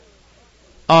it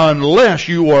unless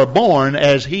you are born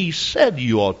as He said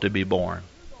you ought to be born.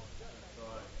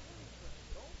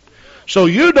 So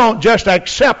you don't just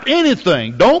accept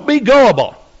anything. Don't be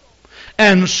gullible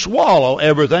and swallow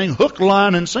everything hook,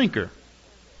 line, and sinker.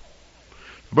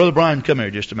 Brother Brian, come here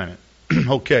just a minute.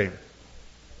 Okay.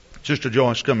 Sister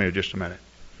Joyce, come here just a minute.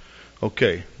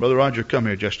 Okay. Brother Roger, come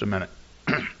here just a minute.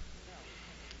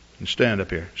 And stand up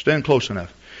here. Stand close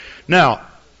enough. Now,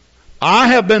 I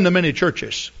have been to many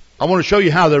churches. I want to show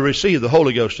you how they receive the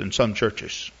Holy Ghost in some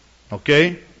churches.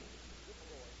 Okay?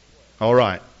 All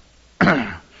right.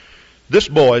 This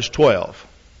boy is 12.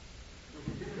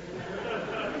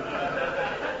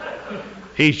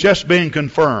 He's just being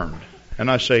confirmed.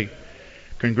 And I say,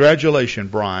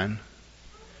 congratulations, Brian.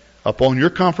 Upon your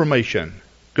confirmation,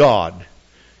 God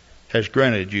has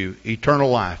granted you eternal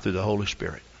life through the Holy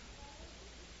Spirit.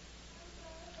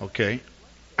 Okay?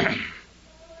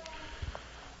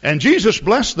 And Jesus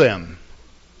blessed them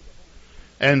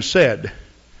and said,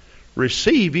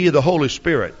 receive ye the Holy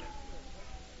Spirit.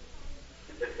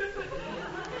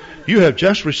 You have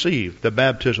just received the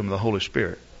baptism of the Holy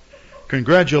Spirit.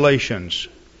 Congratulations.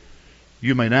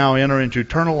 You may now enter into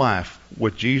eternal life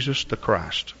with Jesus the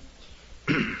Christ.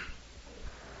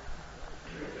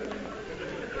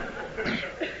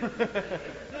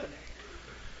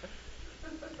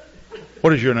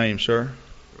 What is your name, sir?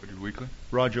 Roger Weekly.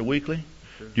 Roger Weekly?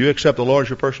 Sure. Do you accept the Lord as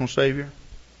your personal Savior?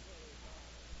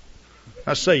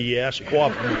 I say yes.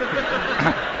 Cooperative.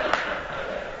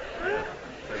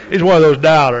 He's one of those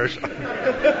doubters.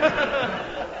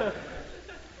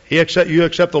 You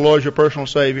accept the Lord as your personal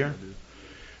Savior?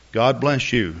 God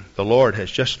bless you. The Lord has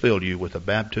just filled you with the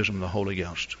baptism of the Holy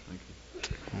Ghost.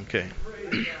 Okay.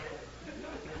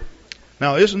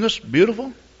 Now, isn't this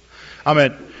beautiful? I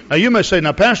mean, now you may say,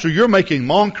 now Pastor, you're making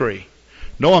mockery.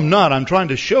 No, I'm not. I'm trying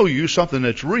to show you something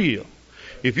that's real.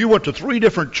 If you went to 3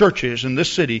 different churches in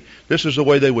this city, this is the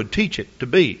way they would teach it to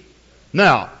be.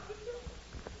 Now,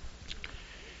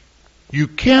 you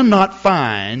cannot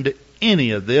find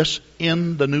any of this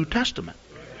in the New Testament.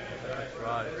 That's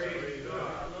right.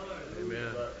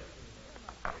 Amen.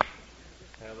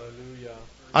 Hallelujah.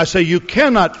 I say you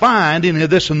cannot find any of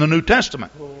this in the New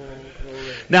Testament.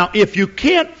 Now, if you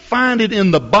can't find it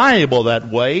in the Bible that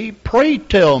way, pray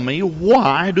tell me,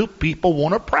 why do people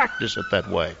want to practice it that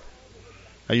way?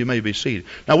 Now, you may be seated.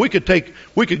 Now, we could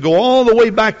go all the way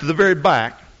back to the very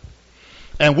back,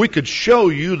 and we could show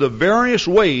you the various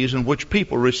ways in which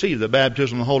people receive the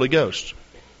baptism of the Holy Ghost.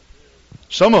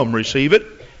 Some of them receive it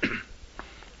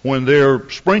when they're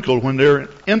sprinkled, when they're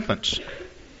infants.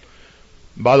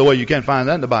 By the way, you can't find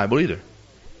that in the Bible either.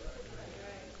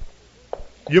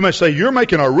 You may say, you're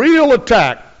making a real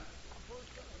attack.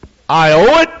 I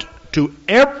owe it to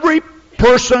every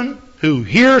person who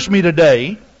hears me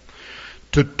today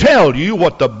to tell you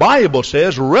what the Bible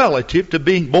says relative to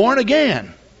being born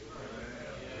again.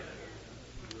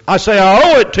 I say,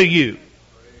 I owe it to you.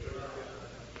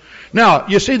 Now,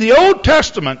 you see, the Old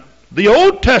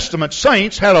Testament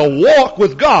saints had a walk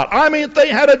with God. I mean, they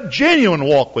had a genuine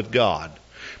walk with God.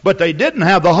 But they didn't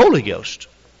have the Holy Ghost.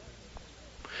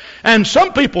 And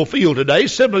some people feel today,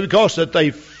 simply because that they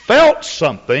felt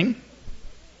something,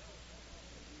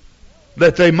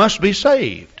 that they must be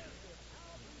saved.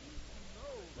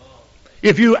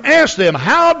 If you ask them,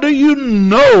 how do you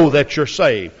know that you're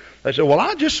saved? They say, well,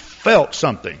 I just felt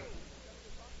something.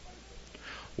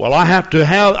 Well, I have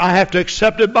to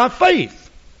accept it by faith.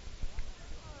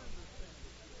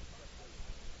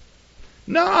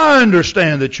 Now, I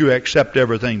understand that you accept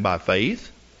everything by faith.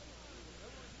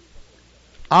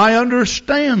 I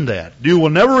understand that. You will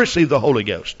never receive the Holy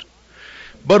Ghost.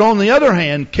 But on the other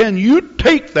hand, can you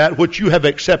take that which you have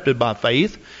accepted by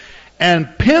faith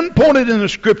and pinpoint it in the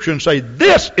Scripture and say,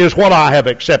 this is what I have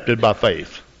accepted by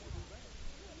faith?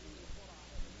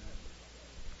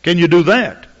 Can you do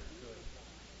that?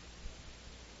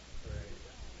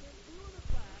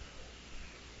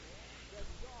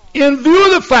 In view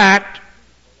of the fact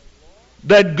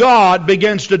that God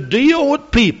begins to deal with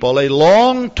people a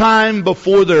long time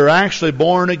before they're actually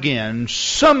born again,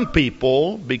 some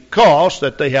people, because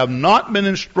that they have not been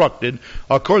instructed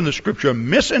according to the Scripture,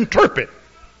 misinterpret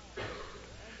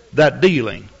that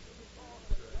dealing.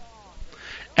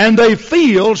 And they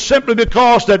feel simply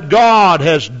because that God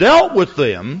has dealt with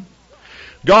them,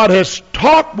 God has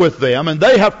talked with them, and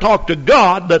they have talked to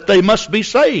God, that they must be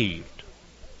saved.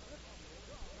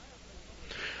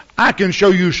 I can show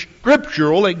you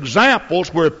scriptural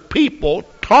examples where people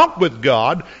talked with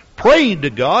God, prayed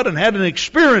to God, and had an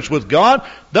experience with God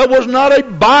that was not a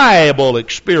Bible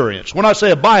experience. When I say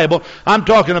a Bible, I'm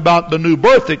talking about the new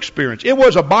birth experience. It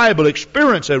was a Bible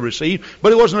experience they received,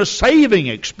 but it wasn't a saving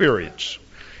experience.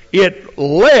 It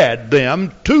led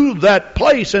them to that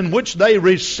place in which they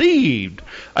received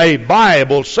a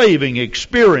Bible saving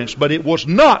experience, but it was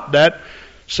not that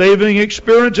saving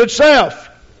experience itself.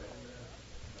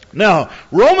 Now,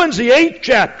 Romans the 8th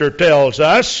chapter tells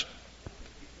us,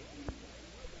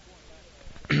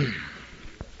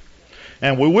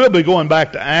 and we will be going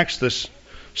back to Acts, this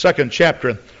 2nd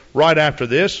chapter, right after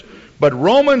this, but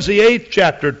Romans the 8th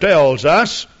chapter tells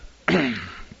us,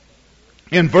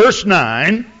 in verse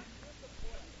 9,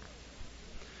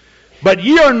 but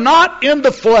ye are not in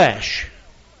the flesh.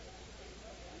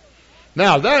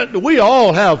 Now, that we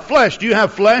all have flesh. Do you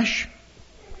have flesh?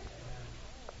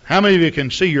 How many of you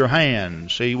can see your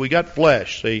hand? See, we got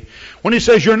flesh. See, when he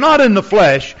says you're not in the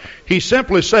flesh, he's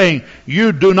simply saying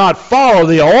you do not follow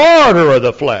the order of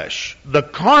the flesh. The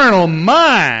carnal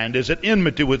mind is at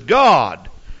enmity with God.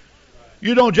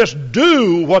 You don't just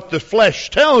do what the flesh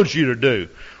tells you to do.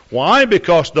 Why?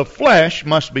 Because the flesh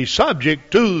must be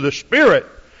subject to the Spirit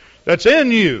that's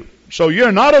in you. So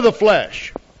you're not of the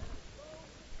flesh,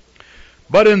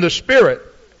 but in the Spirit.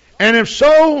 And if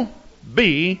so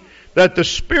be that the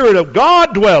Spirit of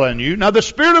God dwell in you. Now the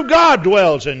Spirit of God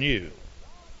dwells in you.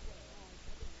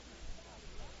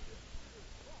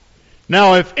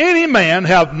 Now if any man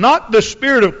have not the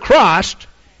Spirit of Christ,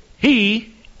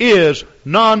 he is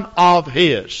none of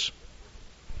his.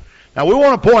 Now we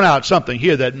want to point out something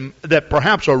here that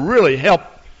perhaps will really help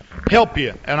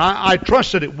you, and I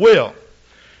trust that it will.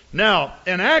 Now,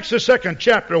 in Acts the 2nd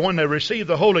chapter, when they received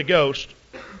the Holy Ghost,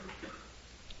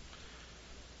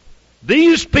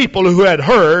 these people who had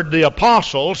heard the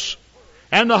apostles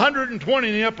and the 120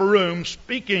 in the upper room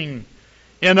speaking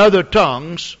in other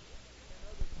tongues,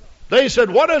 they said,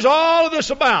 what is all of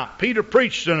this about? Peter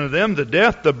preached unto them the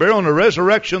death, the burial, and the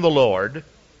resurrection of the Lord.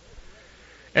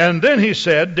 And then he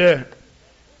said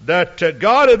that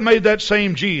God had made that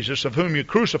same Jesus, of whom you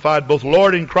crucified, both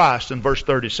Lord and Christ, in verse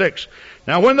 36.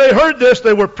 Now when they heard this,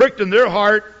 they were pricked in their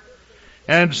heart,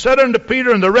 and said unto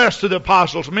Peter and the rest of the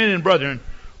apostles, men and brethren,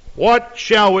 what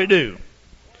shall we do?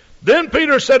 Then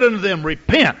Peter said unto them,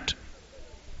 repent.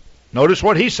 Notice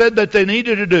what he said that they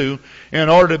needed to do in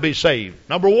order to be saved.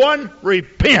 Number one,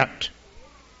 repent.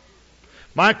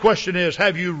 My question is,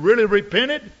 have you really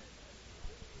repented?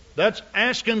 That's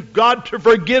asking God to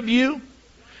forgive you.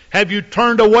 Have you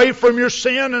turned away from your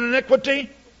sin and iniquity?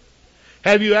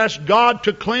 Have you asked God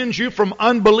to cleanse you from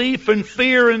unbelief and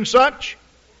fear and such?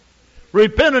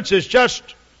 Repentance is just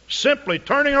simply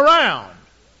turning around.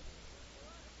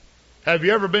 Have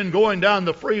you ever been going down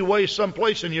the freeway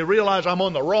someplace and you realize I'm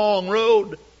on the wrong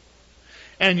road?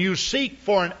 And you seek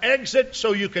for an exit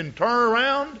so you can turn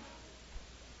around?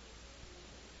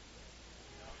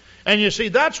 And you see,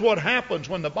 that's what happens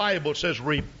when the Bible says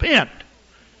repent.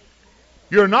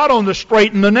 You're not on the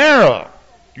straight and the narrow.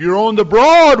 You're on the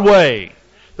broad way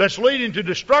that's leading to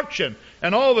destruction.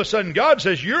 And all of a sudden God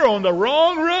says you're on the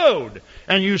wrong road.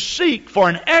 And you seek for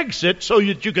an exit so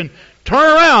that you can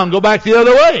turn around and go back the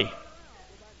other way.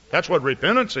 That's what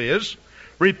repentance is.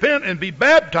 Repent and be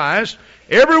baptized,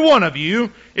 every one of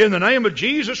you, in the name of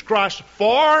Jesus Christ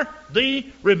for the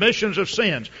remissions of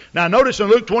sins. Now notice in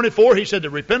Luke 24, he said that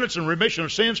repentance and remission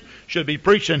of sins should be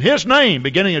preached in His name,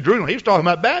 beginning at Jerusalem. He was talking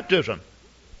about baptism.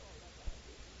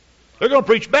 They're going to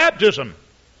preach baptism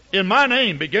in my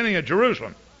name, beginning at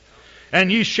Jerusalem.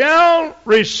 And ye shall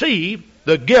receive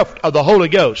the gift of the Holy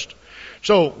Ghost.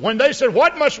 So when they said,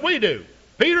 what must we do?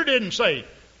 Peter didn't say,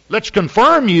 let's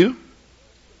confirm you.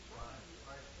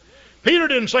 Peter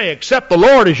didn't say, accept the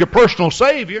Lord as your personal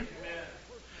Savior.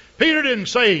 Peter didn't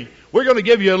say, we're going to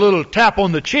give you a little tap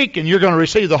on the cheek and you're going to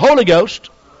receive the Holy Ghost.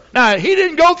 Now, he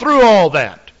didn't go through all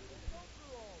that.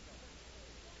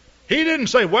 He didn't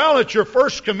say, well, at your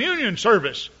first communion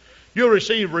service, you'll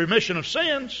receive remission of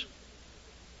sins.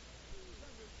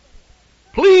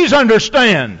 Please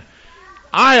understand,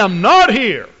 I am not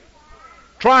here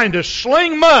trying to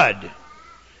sling mud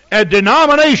at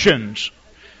denominations.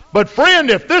 But friend,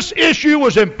 if this issue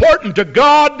was important to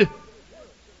God,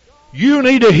 you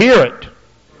need to hear it.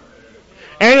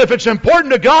 And if it's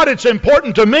important to God, it's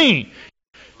important to me.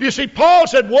 You see, Paul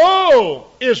said, woe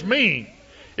is me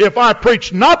if I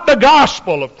preach not the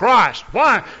gospel of Christ.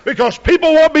 Why? Because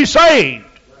people won't be saved.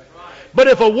 But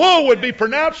if a woe would be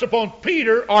pronounced upon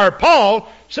Peter or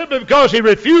Paul simply because he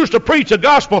refused to preach the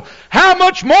gospel, how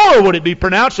much more would it be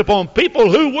pronounced upon people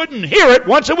who wouldn't hear it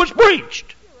once it was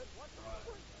preached?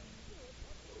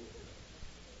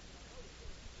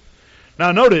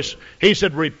 Now notice, he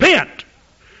said, repent,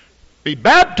 be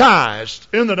baptized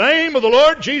in the name of the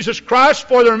Lord Jesus Christ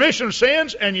for the remission of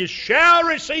sins, and you shall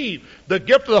receive the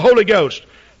gift of the Holy Ghost.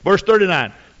 Verse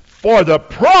 39, for the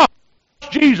promise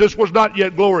of Jesus was not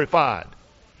yet glorified.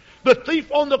 The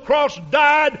thief on the cross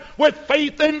died with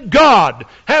faith in God,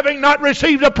 having not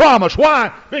received a promise.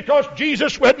 Why? Because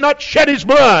Jesus had not shed His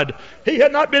blood. He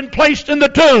had not been placed in the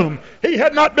tomb. He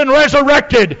had not been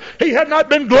resurrected. He had not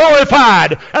been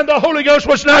glorified. And the Holy Ghost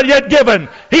was not yet given.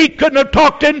 He couldn't have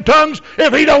talked in tongues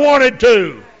if He'd have wanted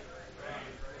to.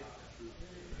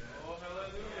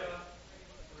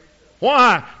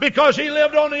 Why? Because He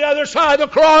lived on the other side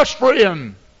of the cross for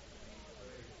Him.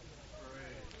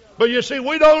 But you see,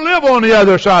 we don't live on the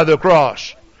other side of the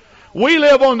cross. We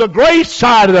live on the grace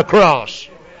side of the cross.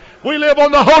 We live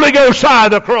on the Holy Ghost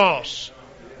side of the cross.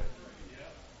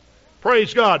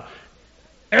 Praise God.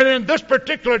 And in this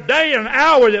particular day and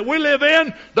hour that we live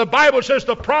in, the Bible says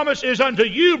the promise is unto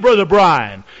you, Brother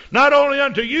Brian. Not only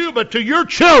unto you, but to your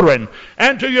children,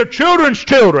 and to your children's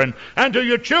children, and to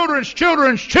your children's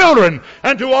children's children,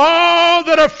 and to all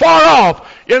that are far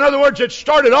off. In other words, it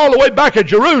started all the way back at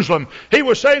Jerusalem. He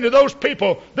was saying to those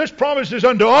people, this promise is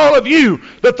unto all of you,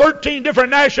 the 13 different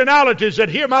nationalities that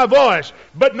hear my voice,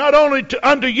 but not only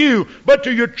unto you, but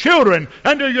to your children,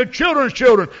 and to your children's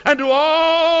children, and to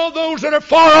all those that are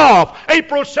far off.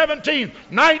 April 17,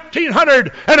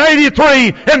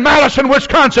 1983 in Madison,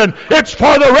 Wisconsin. It's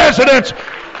for the residents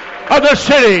of the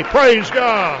city. Praise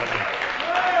God.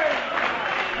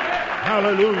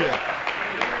 Hallelujah.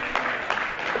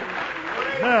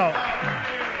 Now,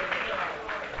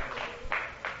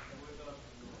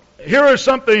 here is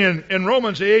something in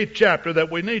Romans the 8th chapter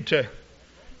that we need to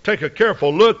take a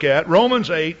careful look at.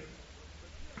 Romans 8,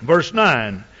 verse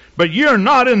 9. But ye are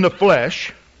not in the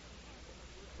flesh.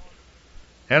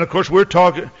 And of course we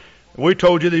told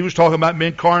you that he was talking about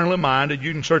being carnally minded.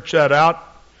 You can search that out.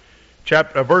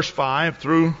 Verse 5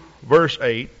 through verse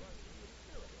 8.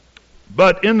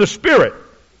 But in the Spirit.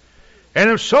 And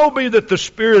if so be that the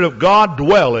Spirit of God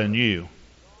dwell in you.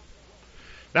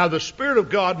 Now the Spirit of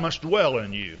God must dwell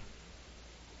in you.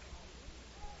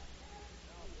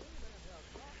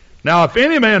 Now if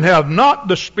any man have not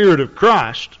the Spirit of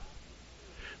Christ.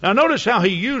 Now notice how he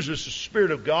uses the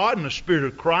Spirit of God and the Spirit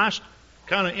of Christ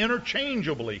kind of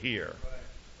interchangeably here.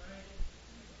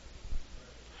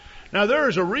 Now there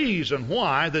is a reason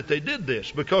why that they did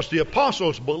this, because the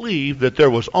apostles believed that there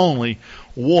was only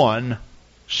one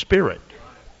Spirit.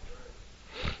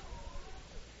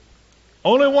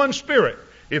 Only one Spirit.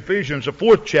 Ephesians, the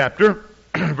 4th chapter,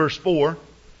 verse 4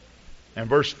 and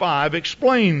verse 5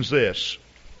 explains this.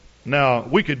 Now,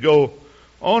 we could go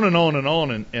on and on and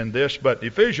on in this, but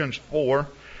Ephesians 4,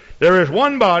 there is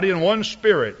one body and one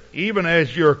Spirit, even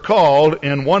as you're called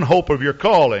in one hope of your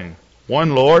calling.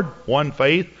 One Lord, one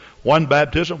faith, one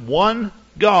baptism, one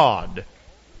God,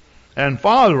 and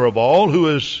Father of all,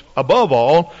 who is above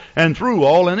all, and through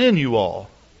all, and in you all.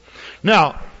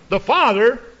 Now, the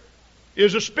Father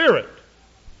is a Spirit.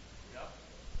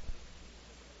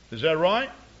 Is that right?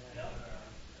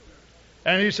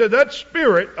 And he said that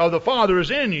Spirit of the Father is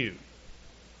in you.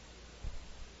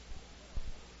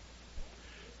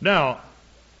 Now,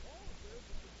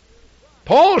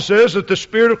 Paul says that the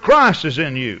Spirit of Christ is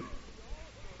in you.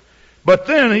 But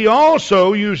then he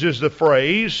also uses the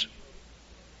phrase,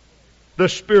 the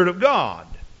Spirit of God.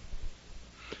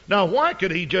 Now, why could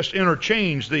he just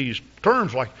interchange these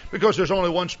terms like, because there's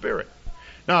only one Spirit?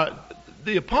 Now,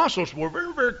 the apostles were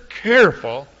very, very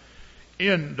careful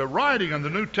in the writing of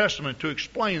the New Testament to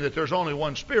explain that there's only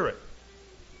one Spirit.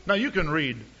 Now, you can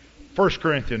read 1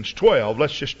 Corinthians 12.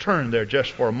 Let's just turn there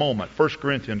just for a moment. 1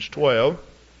 Corinthians 12.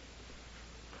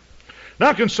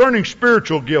 Now, concerning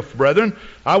spiritual gifts, brethren,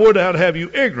 I would not have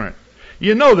you ignorant.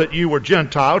 You know that you were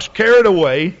Gentiles, carried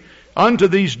away unto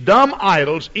these dumb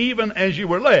idols, even as you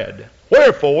were led.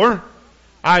 Wherefore,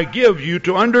 I give you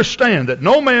to understand that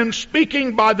no man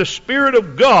speaking by the Spirit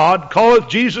of God calleth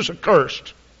Jesus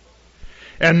accursed.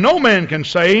 And no man can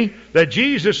say that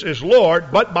Jesus is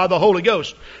Lord but by the Holy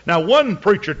Ghost. Now, one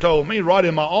preacher told me right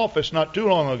in my office not too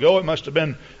long ago, it must have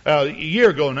been a year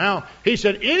ago now, he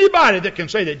said, anybody that can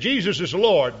say that Jesus is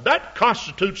Lord, that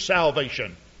constitutes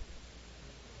salvation.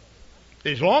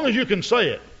 As long as you can say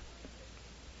it.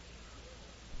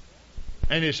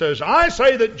 And he says, I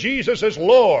say that Jesus is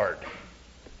Lord.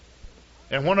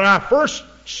 And when I first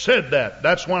said that,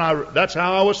 that's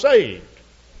how I was saved.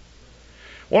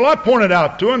 Well, I pointed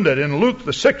out to him that in Luke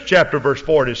the 6th chapter, verse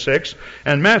 46,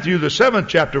 and Matthew the 7th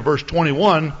chapter, verse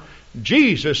 21,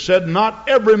 Jesus said, not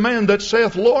every man that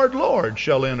saith, Lord, Lord,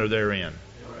 shall enter therein.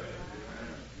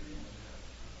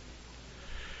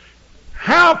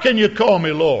 How can you call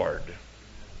me Lord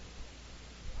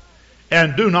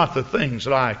and do not the things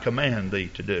that I command thee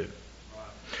to do?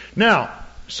 Now,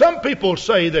 some people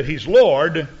say that he's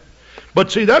Lord, but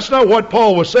see, that's not what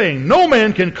Paul was saying. No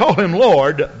man can call him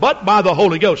Lord but by the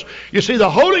Holy Ghost. You see, the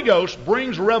Holy Ghost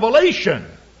brings revelation.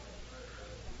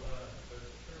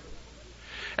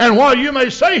 And while you may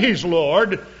say he's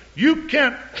Lord, you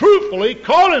can't truthfully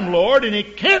call him Lord, and he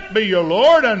can't be your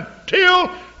Lord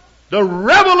until the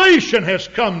revelation has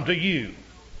come to you.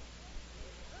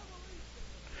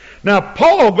 Now,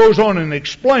 Paul goes on and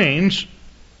explains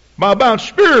about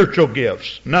spiritual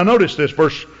gifts. Now, notice this,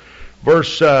 verse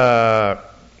 4.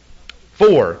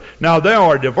 Now, there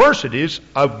are diversities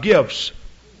of gifts,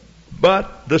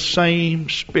 but the same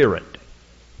Spirit.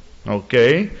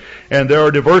 Okay? And there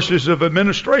are diversities of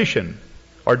administration,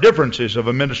 or differences of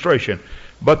administration,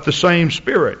 but the same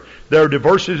Spirit. There are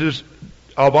diversities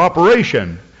of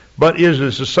operation, but it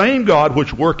is the same God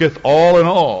which worketh all in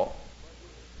all.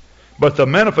 But the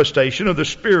manifestation of the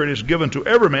Spirit is given to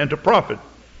every man to profit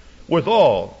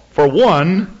withal. For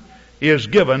one is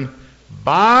given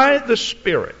by the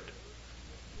Spirit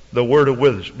the word of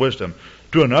wisdom,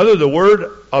 to another the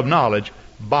word of knowledge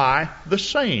by the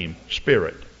same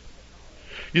Spirit.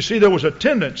 You see, there was a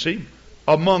tendency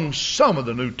among some of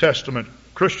the New Testament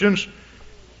Christians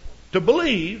to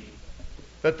believe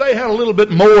that they had a little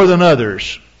bit more than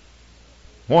others.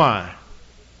 Why?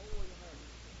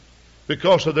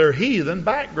 Because of their heathen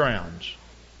backgrounds.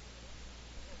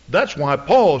 That's why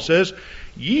Paul says,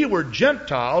 ye were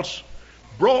Gentiles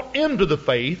brought into the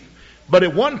faith, but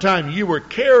at one time you were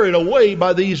carried away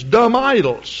by these dumb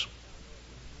idols.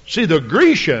 See, the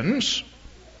Grecians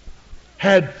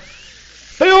had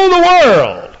filled the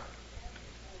world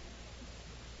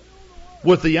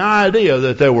with the idea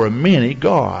that there were many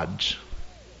gods.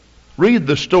 Read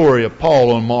the story of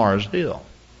Paul on Mars Hill.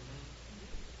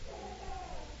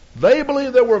 They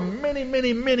believed there were many,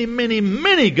 many, many, many,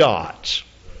 many gods.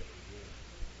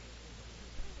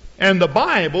 And the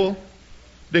Bible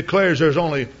declares there's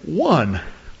only one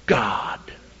God.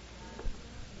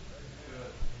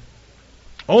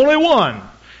 Only one.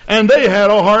 And they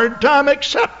had a hard time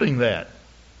accepting that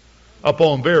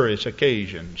upon various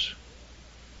occasions.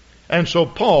 And so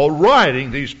Paul,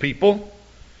 writing these people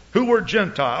who were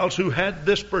Gentiles, who had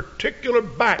this particular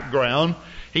background,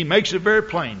 He makes it very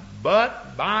plain.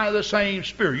 But by the same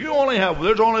Spirit.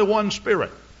 There's only one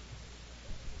Spirit.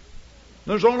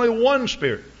 There's only one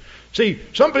Spirit. See,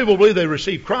 some people believe they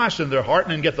receive Christ in their heart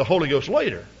and then get the Holy Ghost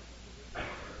later.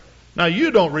 Now,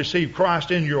 you don't receive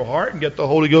Christ in your heart and get the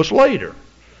Holy Ghost later.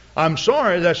 I'm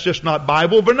sorry, that's just not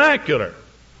Bible vernacular.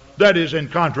 That is in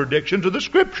contradiction to the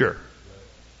Scripture.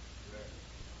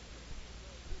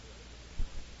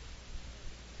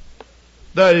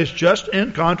 That is just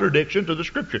in contradiction to the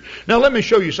Scripture. Now, let me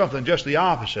show you something just the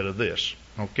opposite of this.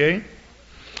 Okay?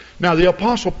 Now, the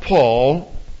Apostle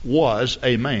Paul was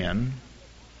a man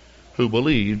who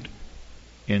believed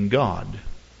in God.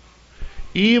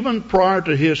 Even prior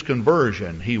to his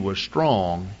conversion, he was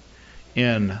strong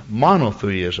in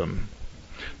monotheism.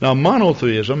 Now,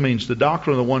 monotheism means the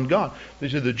doctrine of the one God. They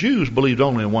said the Jews believed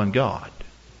only in one God.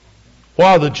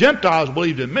 While the Gentiles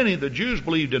believed in many, the Jews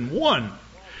believed in one.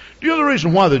 Do you know the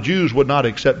reason why the Jews would not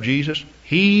accept Jesus?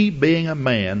 He, being a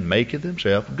man, maketh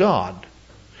himself God.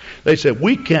 They said,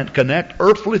 we can't connect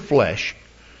earthly flesh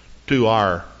to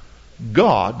our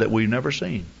God that we've never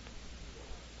seen.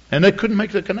 And they couldn't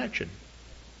make the connection.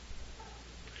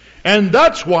 And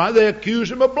that's why they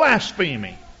accuse him of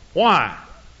blasphemy. Why?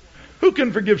 Who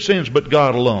can forgive sins but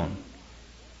God alone?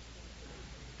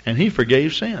 And he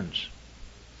forgave sins.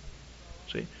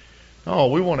 See?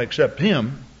 Oh, we want to accept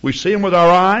him. We see him with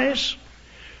our eyes.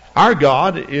 Our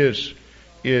God is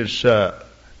a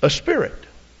spirit.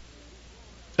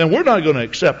 And we're not going to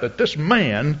accept that this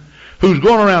man who's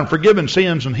going around forgiving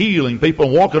sins and healing people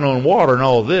and walking on water and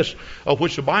all this, of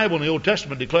which the Bible in the Old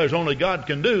Testament declares only God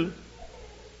can do.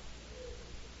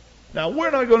 Now,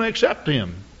 we're not going to accept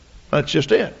him. That's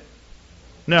just it.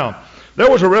 Now,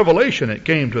 there was a revelation that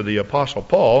came to the Apostle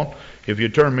Paul. If you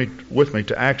turn with me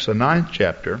to Acts the 9th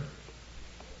chapter.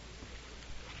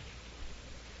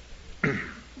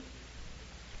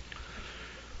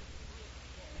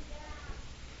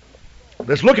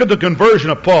 Let's look at the conversion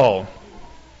of Paul.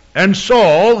 And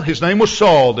Saul, his name was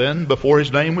Saul then, before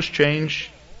his name was changed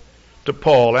to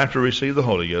Paul after he received the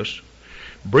Holy Ghost,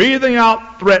 breathing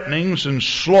out threatenings and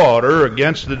slaughter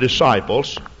against the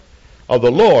disciples of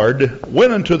the Lord,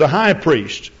 went unto the high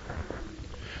priest.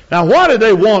 Now, why did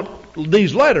they want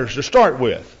these letters to start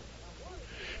with?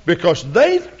 Because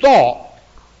they thought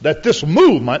that this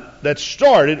movement that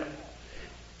started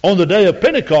on the day of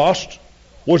Pentecost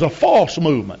was a false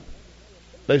movement.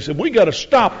 They said, we got to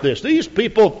stop this. These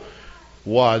people,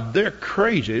 why, they're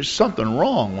crazy. There's something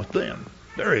wrong with them.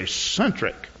 They're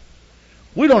eccentric.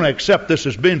 We don't accept this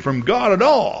as being from God at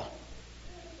all.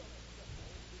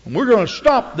 And we're going to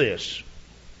stop this.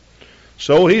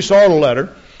 So he saw the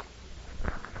letter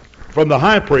from the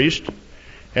high priest,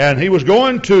 and he was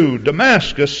going to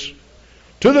Damascus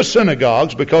to the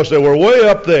synagogues because they were way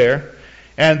up there,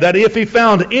 and that if he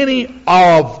found any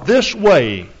of this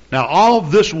way, now all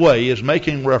of this way is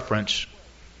making reference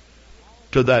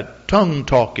to that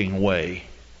tongue-talking way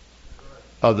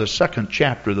of the 2nd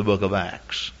chapter of the book of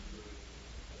Acts.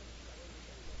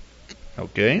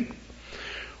 Okay?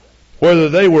 Whether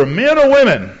they were men or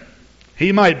women,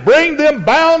 he might bring them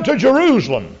bound to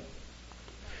Jerusalem.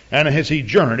 And as he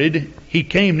journeyed, he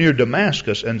came near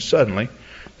Damascus, and suddenly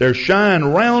there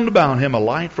shined round about him a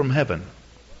light from heaven.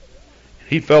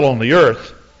 He fell on the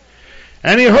earth,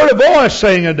 and he heard a voice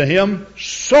saying unto him,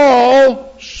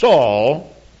 Saul,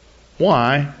 Saul,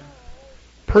 why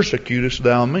persecutest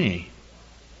thou me?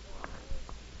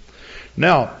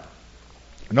 Now,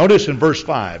 notice in verse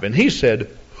 5, and he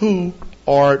said, Who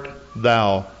art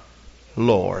thou,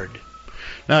 Lord?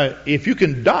 Now, if you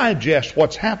can digest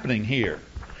what's happening here.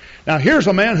 Now, here's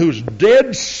a man who's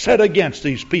dead set against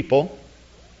these people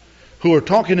who are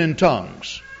talking in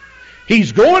tongues.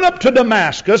 He's going up to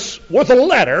Damascus with a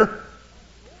letter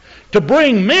to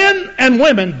bring men and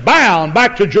women bound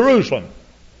back to Jerusalem.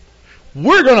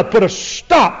 We're going to put a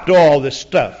stop to all this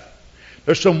stuff.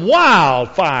 There's some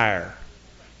wildfire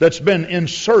that's been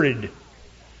inserted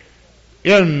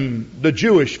in the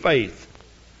Jewish faith.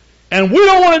 And we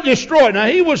don't want to destroy it. Now,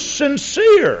 he was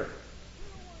sincere.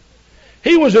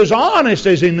 He was as honest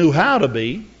as he knew how to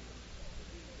be.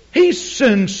 He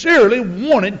sincerely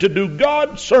wanted to do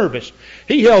God's service.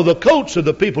 He held the coats of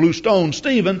the people who stoned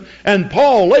Stephen, and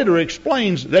Paul later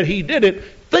explains that he did it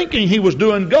thinking he was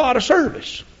doing God a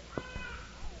service.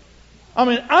 I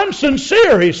mean, I'm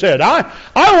sincere, he said. I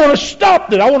want to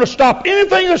stop it. I want to stop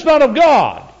anything that's not of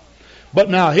God. But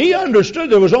now he understood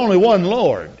there was only one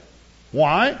Lord.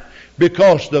 Why?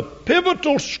 Because the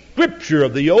pivotal scripture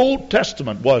of the Old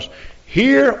Testament was,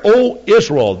 Hear, O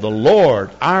Israel, the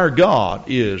Lord our God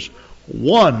is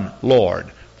one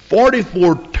Lord,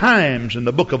 44 times in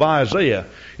the book of Isaiah,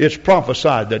 it's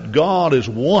prophesied that God is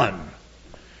one.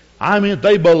 I mean,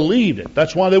 they believed it.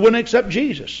 That's why they wouldn't accept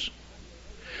Jesus.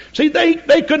 See,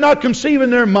 they could not conceive in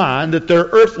their mind that their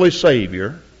earthly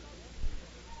Savior,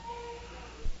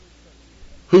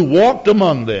 who walked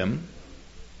among them,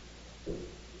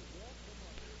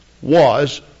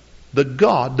 was the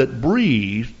God that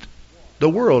breathed the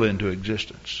world into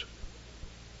existence.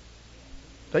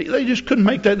 They just couldn't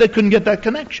make that. They couldn't get that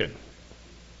connection.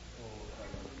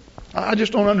 I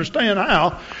just don't understand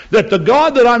how that the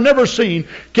God that I've never seen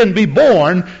can be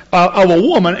born of a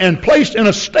woman and placed in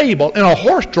a stable, in a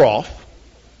horse trough,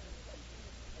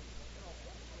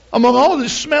 among all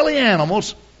these smelly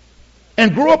animals,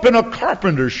 and grew up in a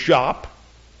carpenter's shop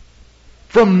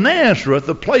from Nazareth,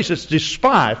 a place that's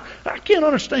despised. I can't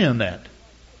understand that.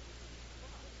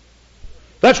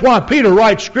 That's why Peter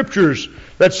writes scriptures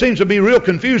that seems to be real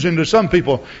confusing to some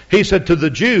people. He said to the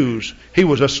Jews, he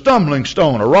was a stumbling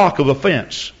stone, a rock of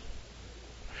offense.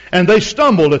 And they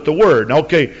stumbled at the word.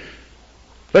 Okay,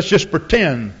 let's just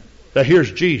pretend that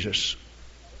here's Jesus.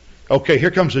 Okay,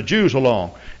 here comes the Jews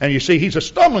along. And you see, he's a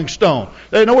stumbling stone.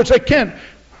 In other words, they can't.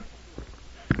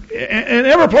 And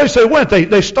every place they went,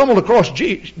 they stumbled across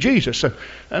Jesus. And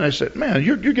they said, man,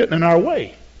 you're getting in our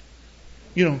way.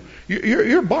 You know,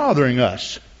 you're bothering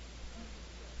us.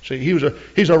 See,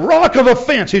 he's a rock of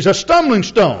offense. He's a stumbling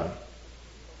stone.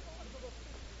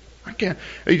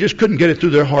 They just couldn't get it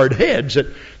through their hard heads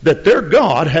that their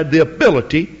God had the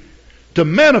ability to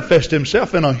manifest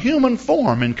himself in a human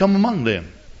form and come among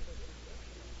them.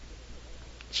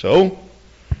 So,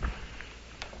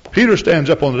 Peter stands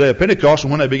up on the day of Pentecost,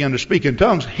 and when they began to speak in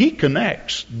tongues, he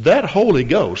connects that Holy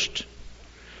Ghost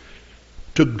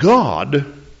to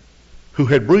God who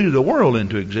had breathed the world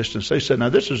into existence. They said, now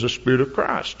this is the Spirit of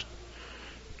Christ.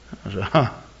 I said,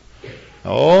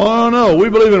 oh no, we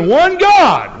believe in one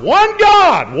God, one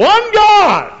God, one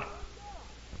God.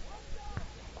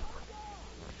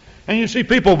 And you see,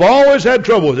 people have always had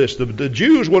trouble with this. The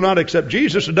Jews will not accept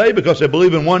Jesus today because they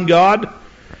believe in one God.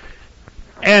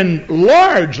 And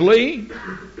largely,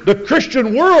 the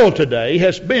Christian world today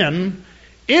has been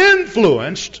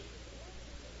influenced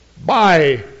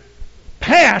by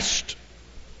past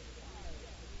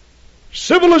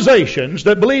civilizations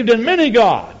that believed in many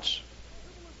gods.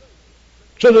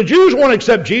 So the Jews won't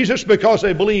accept Jesus because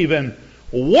they believe in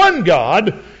one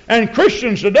God, and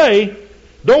Christians today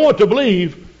don't want to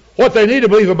believe what they need to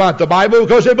believe about the Bible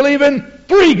because they believe in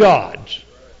three gods.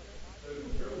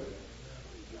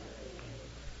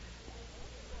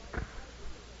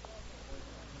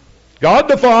 God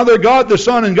the Father, God the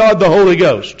Son, and God the Holy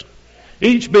Ghost.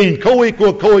 Each being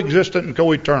co-equal, co-existent, and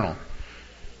co-eternal.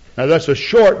 Now that's a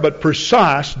short but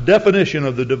precise definition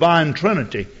of the divine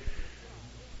Trinity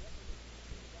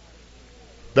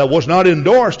that was not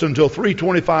endorsed until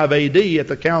 325 AD at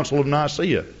the Council of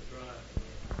Nicaea.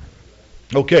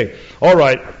 Okay, all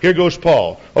right, here goes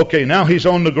Paul. Okay, now he's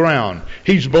on the ground.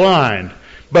 He's blind,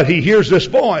 but he hears this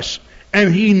voice.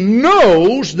 And he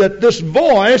knows that this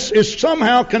voice is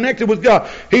somehow connected with God.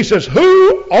 He says,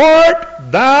 who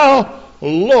art thou,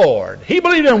 Lord? He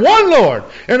believed in one Lord.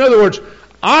 In other words,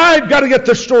 I've got to get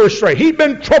this story straight. He'd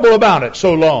been troubled about it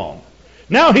so long.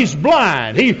 Now he's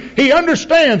blind. He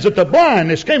understands that the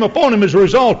blindness came upon him as a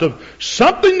result of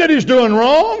something that he's doing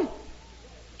wrong.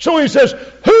 So he says,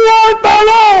 who art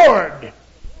thou, Lord?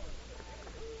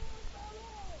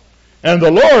 And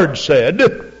the Lord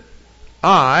said,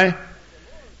 I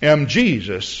am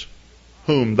Jesus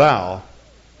whom thou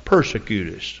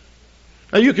persecutest.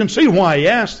 Now you can see why he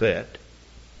asked that.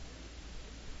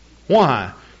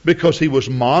 Why? Because he was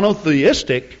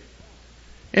monotheistic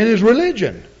in his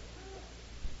religion.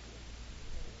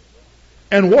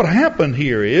 And what happened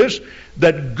here is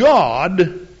that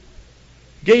God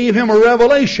gave him a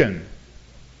revelation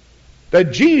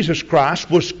that Jesus Christ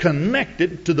was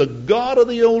connected to the God of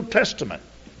the Old Testament.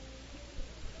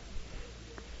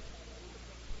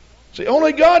 See,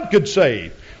 only God could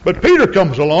save. But Peter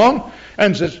comes along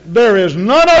and says, there is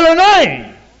none other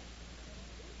name.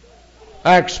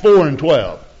 Acts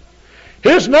 4:12.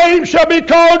 His name shall be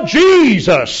called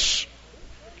Jesus.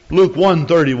 Luke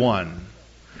 1:31.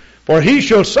 For he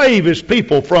shall save his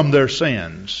people from their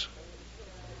sins.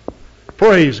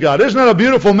 Praise God. Isn't that a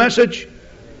beautiful message?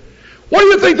 What do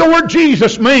you think the word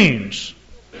Jesus means?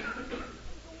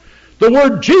 The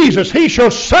word Jesus, he shall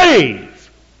save.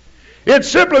 It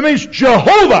simply means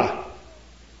Jehovah,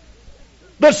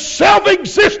 the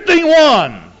self-existing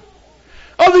one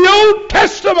of the Old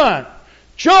Testament.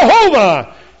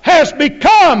 Jehovah has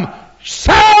become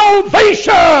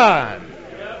salvation.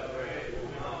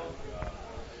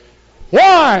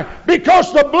 Why?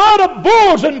 Because the blood of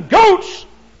bulls and goats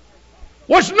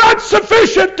was not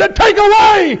sufficient to take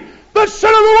away the sin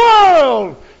of the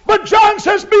world. But John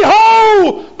says,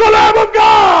 behold, the Lamb of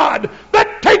God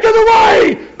that taketh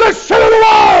away the sin of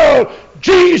the world.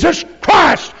 Jesus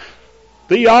Christ,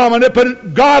 the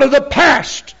omnipotent God of the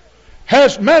past,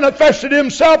 has manifested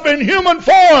himself in human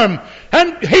form,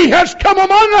 and he has come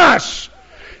among us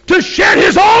to shed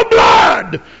his own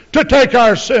blood to take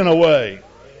our sin away.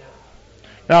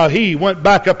 Now he went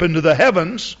back up into the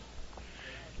heavens,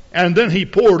 and then he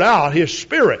poured out his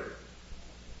Spirit.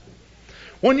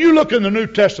 When you look in the New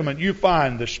Testament, you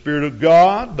find the Spirit of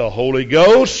God, the Holy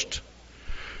Ghost.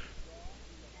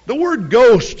 The word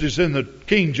ghost is in the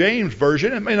King James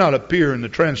Version. It may not appear in the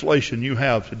translation you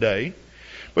have today.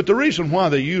 But the reason why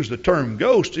they use the term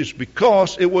ghost is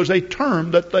because it was a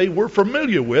term that they were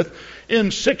familiar with in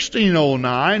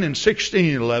 1609 and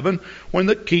 1611 when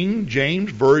the King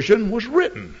James Version was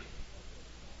written.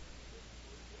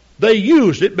 They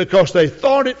used it because they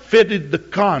thought it fitted the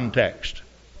context.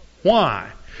 Why?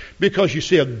 Because you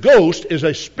see, a ghost is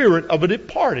a spirit of a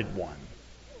departed one.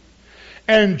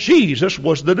 And Jesus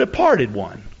was the departed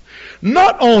one.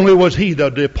 Not only was he the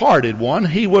departed one,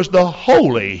 he was the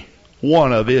Holy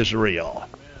One of Israel.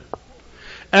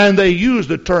 And they used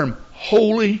the term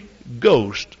Holy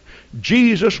Ghost.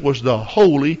 Jesus was the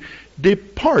holy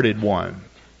departed one.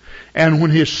 And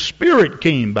when his Spirit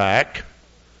came back,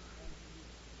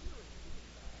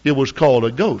 it was called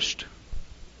a ghost.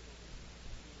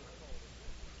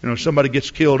 You know, somebody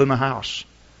gets killed in a house.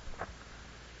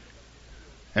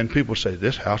 And people say,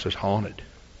 this house is haunted.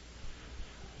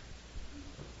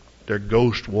 Their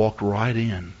ghost walked right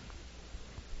in.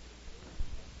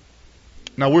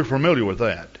 Now, we're familiar with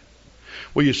that.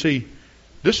 Well, you see,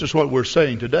 this is what we're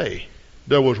saying today.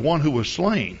 There was one who was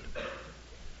slain,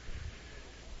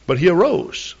 but he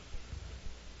arose.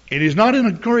 And he's not in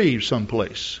a grave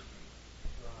someplace.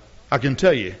 I can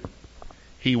tell you,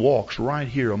 he walks right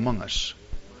here among us.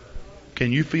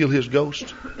 Can you feel his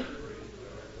ghost?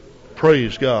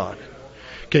 Praise God.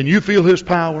 Can you feel his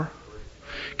power?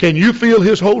 Can you feel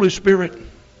his Holy Spirit?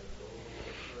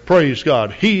 Praise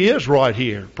God. He is right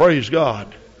here. Praise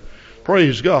God.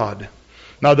 Praise God.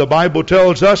 Now the Bible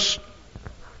tells us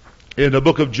in the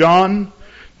book of John,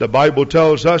 the Bible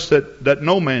tells us that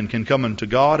no man can come unto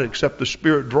God except the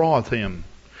Spirit draweth him.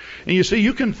 And you see,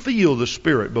 you can feel the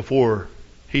Spirit before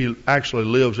he actually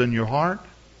lives in your heart.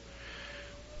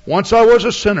 Once I was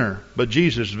a sinner, but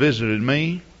Jesus visited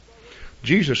me.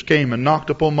 Jesus came and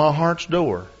knocked upon my heart's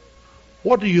door.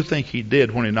 What do you think he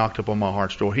did when he knocked upon my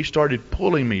heart's door? He started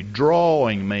pulling me,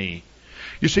 drawing me.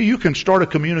 You see, you can start a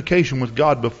communication with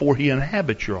God before he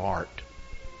inhabits your heart,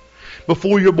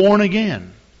 before you're born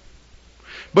again.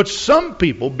 But some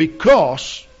people,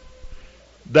 because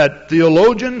that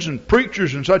theologians and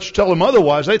preachers and such tell them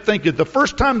otherwise, they think that the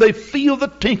first time they feel the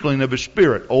tinkling of his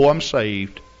Spirit, oh, I'm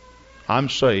saved. I'm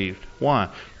saved. Why?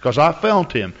 Because I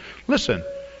felt him. Listen,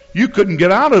 you couldn't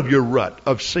get out of your rut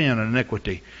of sin and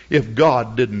iniquity if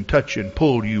God didn't touch you and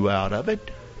pull you out of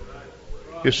it.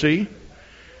 You see?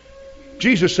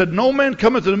 Jesus said, no man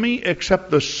cometh to me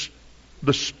except the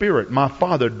Spirit. My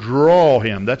Father draw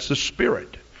him. That's the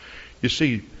Spirit. You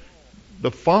see,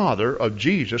 the Father of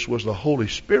Jesus was the Holy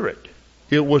Spirit.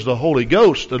 It was the Holy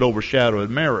Ghost that overshadowed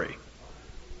Mary.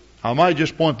 I might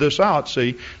just point this out.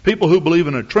 See, people who believe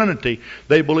in a Trinity,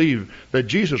 they believe that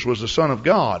Jesus was the Son of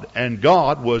God and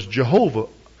God was Jehovah.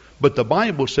 But the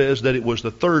Bible says that it was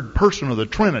the third person of the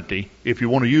Trinity, if you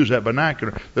want to use that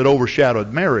vernacular, that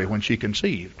overshadowed Mary when she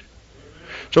conceived.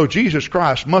 So Jesus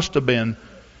Christ must have been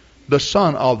the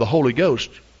Son of the Holy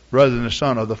Ghost rather than the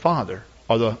Son of the Father.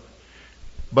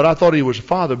 But I thought he was the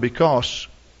Father because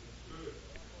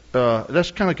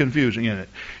that's kind of confusing, isn't it?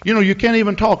 You know, you can't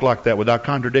even talk like that without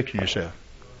contradicting yourself.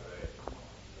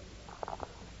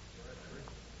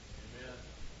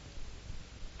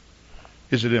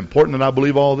 Is it important that I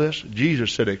believe all this?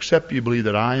 Jesus said, except you believe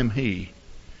that I am he,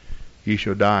 ye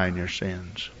shall die in your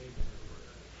sins.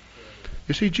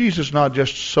 You see, Jesus is not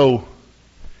just so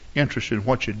interested in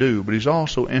what you do, but he's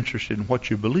also interested in what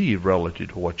you believe relative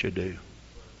to what you do.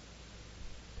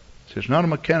 It's not a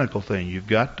mechanical thing. You've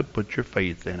got to put your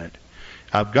faith in it.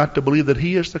 I've got to believe that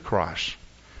he is the Christ,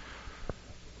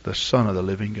 the Son of the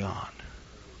living God.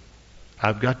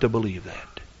 I've got to believe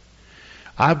that.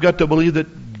 I've got to believe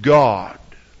that God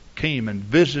came and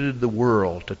visited the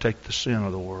world to take the sin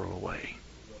of the world away.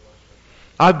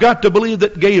 I've got to believe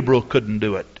that Gabriel couldn't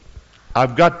do it.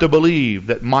 I've got to believe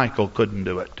that Michael couldn't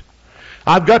do it.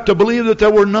 I've got to believe that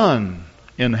there were none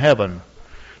in heaven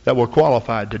that were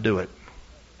qualified to do it.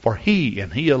 For he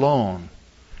and he alone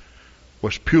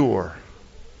was pure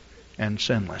and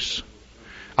sinless.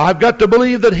 I've got to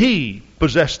believe that He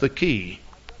possessed the key,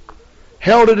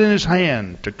 held it in His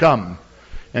hand to come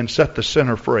and set the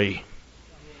sinner free.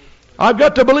 I've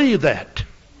got to believe that.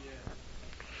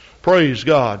 Praise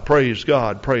God, praise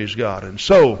God, praise God. And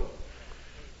so,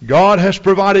 God has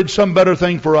provided some better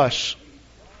thing for us.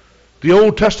 The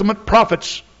Old Testament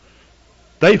prophets,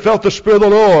 they felt the Spirit of the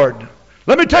Lord.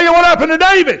 Let me tell you what happened to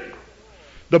David.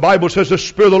 The Bible says the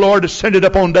Spirit of the Lord descended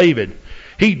upon David.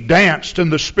 He danced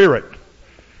in the Spirit.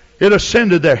 It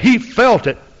ascended there. He felt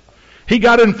it. He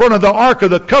got in front of the Ark of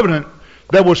the Covenant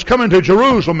that was coming to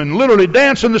Jerusalem and literally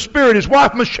danced in the Spirit. His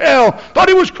wife Michelle thought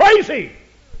he was crazy.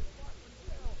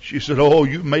 She said, "Oh,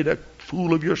 you made a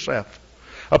fool of yourself."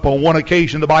 Upon one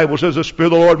occasion, the Bible says the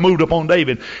Spirit of the Lord moved upon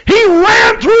David. He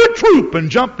ran through a troop and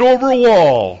jumped over a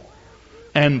wall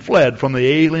and fled from the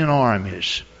alien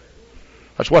armies.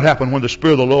 That's what happened when the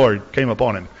Spirit of the Lord came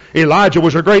upon him. Elijah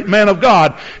was a great man of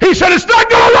God. He said, "It's not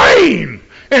going to rain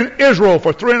in Israel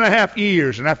for 3.5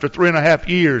 years." And after 3.5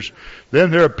 years,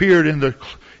 then there appeared in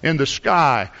the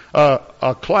sky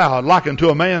a cloud like unto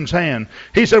a man's hand.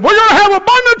 He said, "We're going to have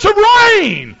abundance of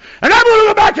rain. And I'm going to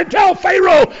go back and tell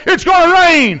Pharaoh it's going to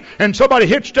rain." And somebody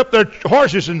hitched up their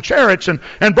horses and chariots and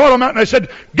brought them out, and they said,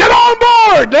 "Get on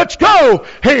board, let's go.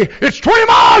 Hey, it's 20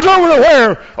 miles over to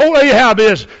where old Ahab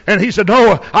is." And he said,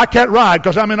 "No, I can't ride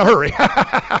because I'm in a hurry."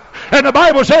 And the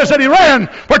Bible says that he ran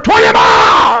for 20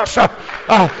 miles out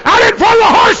in front of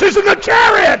the horses and the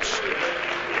chariots.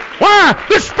 Why?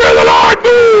 The Spirit of the Lord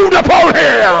moved upon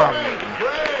him.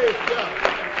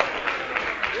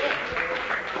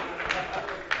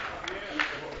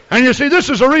 And you see, this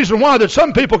is the reason why that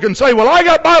some people can say, "Well, I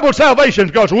got Bible salvation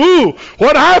because,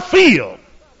 what I feel."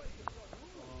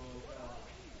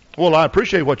 Well, I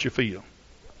appreciate what you feel.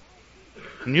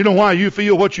 And you know why you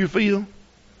feel what you feel?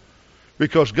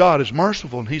 Because God is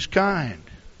merciful and He's kind.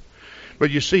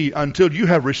 But you see, until you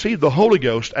have received the Holy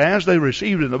Ghost, as they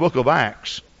received in the book of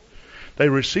Acts, they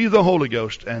received the Holy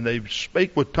Ghost and they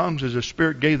spake with tongues as the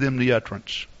Spirit gave them the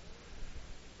utterance.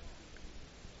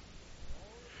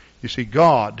 You see,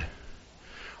 God,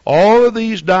 all of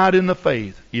these died in the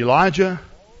faith. Elijah,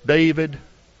 David,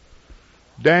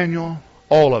 Daniel,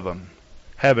 all of them,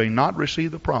 having not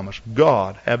received the promise,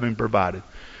 God having provided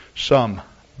some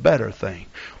better thing.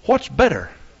 What's better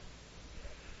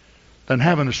than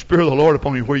having the Spirit of the Lord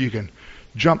upon you where you can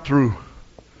jump through,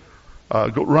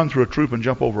 run through a troop and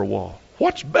jump over a wall?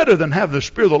 What's better than having the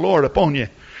Spirit of the Lord upon you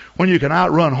when you can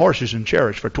outrun horses and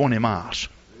chariots for 20 miles?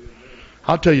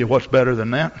 I'll tell you what's better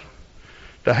than that.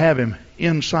 To have Him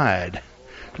inside,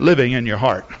 living in your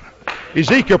heart.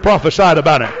 Ezekiel prophesied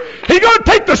about it. He's going to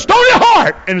take the stony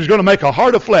heart and He's going to make a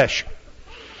heart of flesh.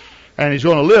 And He's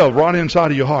going to live right inside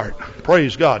of your heart.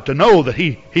 Praise God. To know that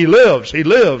He lives. He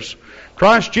lives.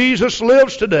 Christ Jesus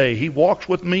lives today. He walks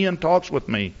with me and talks with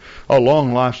me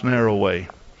along life's narrow way.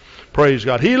 Praise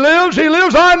God. He lives. He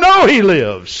lives. I know He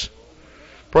lives.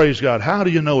 Praise God. How do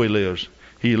you know He lives?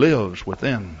 He lives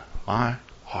within my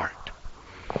heart.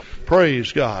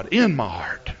 Praise God. In my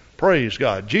heart. Praise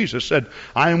God. Jesus said,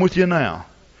 "I am with you now,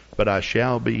 but I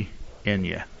shall be in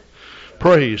you."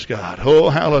 Praise God. Oh,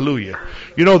 hallelujah.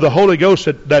 You know, the Holy Ghost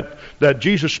that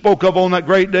Jesus spoke of on that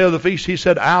great day of the feast, He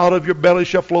said, "Out of your belly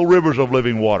shall flow rivers of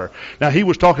living water." Now, He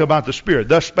was talking about the Spirit.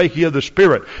 Thus spake He of the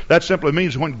Spirit. That simply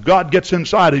means when God gets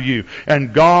inside of you,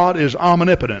 and God is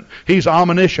omnipotent. He's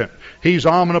omniscient. He's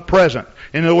omnipresent.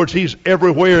 In other words, He's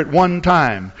everywhere at one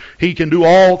time. He can do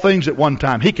all things at one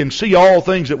time. He can see all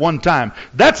things at one time.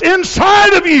 That's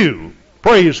inside of you.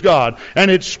 Praise God.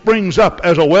 And it springs up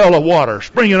as a well of water,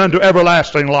 springing unto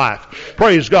everlasting life.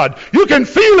 Praise God. You can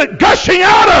feel it gushing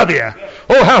out of you.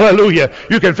 Oh, hallelujah.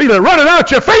 You can feel it running out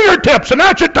your fingertips and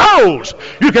out your toes.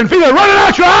 You can feel it running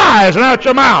out your eyes and out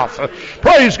your mouth.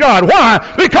 Praise God. Why?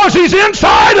 Because He's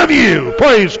inside of you.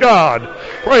 Praise God.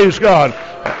 Praise God.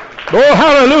 Oh,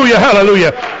 hallelujah,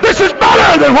 hallelujah. This is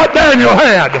better than what Daniel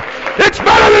had. It's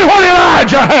better than what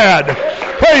Elijah had.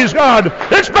 Praise God.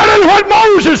 It's better than what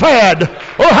Moses had.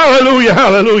 Oh, hallelujah,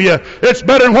 hallelujah. It's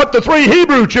better than what the 3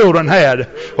 Hebrew children had.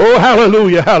 Oh,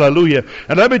 hallelujah, hallelujah.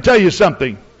 And let me tell you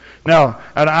something. Now,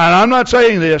 and I'm not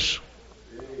saying this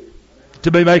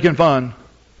to be making fun,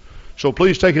 so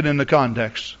please take it in the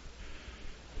context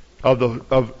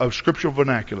of scriptural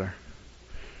vernacular.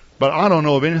 But I don't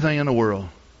know of anything in the world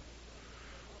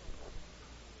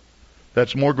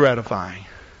that's more gratifying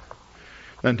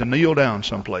than to kneel down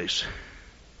someplace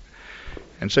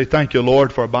and say, "Thank you,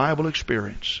 Lord, for a Bible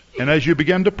experience." And as you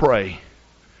begin to pray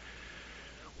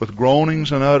with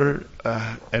groanings and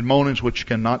and moanings which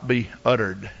cannot be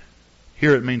uttered,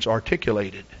 here it means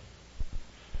articulated,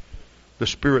 the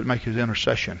Spirit makes His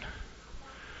intercession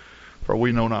for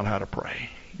we know not how to pray.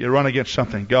 You run against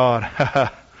something, God,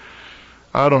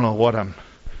 I don't know what I'm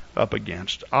up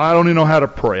against. I don't even know how to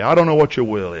pray. I don't know what your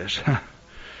will is.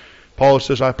 Paul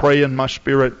says, I pray in my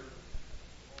spirit.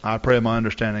 I pray in my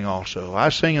understanding also. I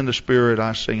sing in the spirit.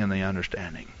 I sing in the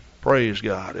understanding. Praise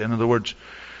God. In other words,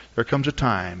 there comes a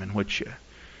time in which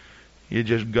it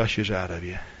just gushes out of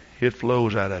you. It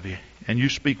flows out of you. And you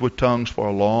speak with tongues for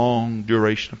a long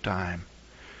duration of time.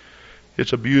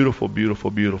 It's a beautiful,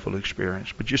 beautiful, beautiful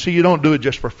experience. But you see, you don't do it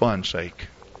just for fun's sake.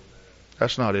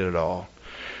 That's not it at all.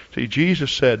 See,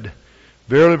 Jesus said,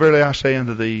 Verily, verily, I say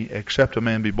unto thee, except a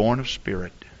man be born of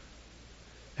spirit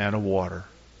and of water,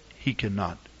 he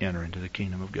cannot enter into the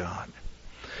kingdom of God.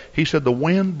 He said, the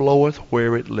wind bloweth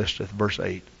where it listeth. Verse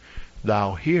 8,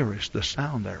 thou hearest the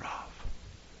sound thereof,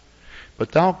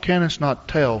 but thou canst not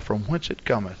tell from whence it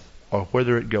cometh or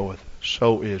whither it goeth.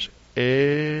 So is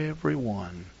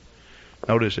everyone.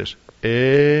 Notice this,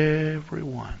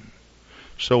 everyone.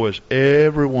 So is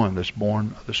everyone that's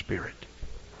born of the Spirit.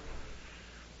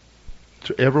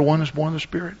 So everyone is born of the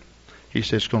Spirit. He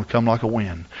says it's going to come like a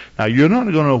wind. Now you're not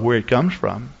going to know where it comes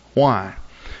from. Why?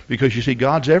 Because you see,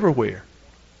 God's everywhere.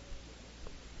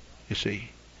 You see.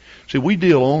 See, we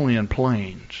deal only in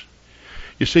planes.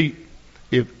 You see,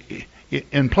 if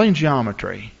in plane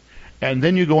geometry, and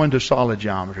then you go into solid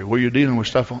geometry, where you're dealing with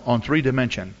stuff on 3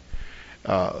 dimension,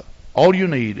 all you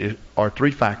need are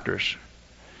 3 factors.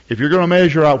 If you're going to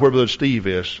measure out where Brother Steve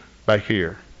is back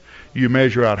here, you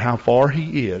measure out how far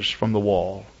he is from the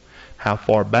wall, how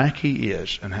far back he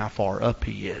is, and how far up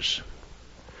he is.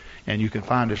 And you can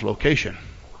find his location.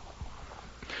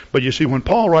 But you see, when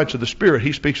Paul writes of the Spirit,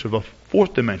 he speaks of a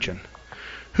 4th dimension.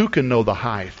 Who can know the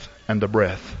height and the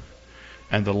breadth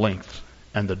and the length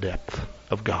and the depth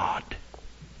of God?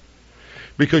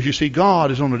 Because you see,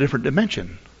 God is on a different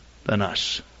dimension than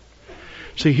us.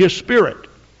 See, His Spirit,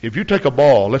 if you take a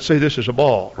ball, let's say this is a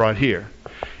ball right here,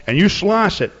 and you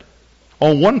slice it,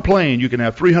 on one plane you can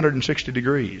have 360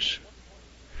 degrees.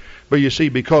 But you see,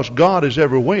 because God is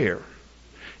everywhere,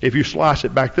 if you slice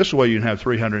it back this way, you can have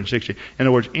 360. In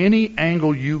other words, any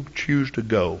angle you choose to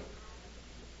go,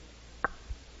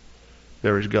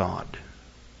 there is God.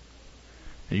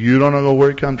 And you don't know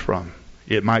where it comes from.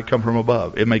 It might come from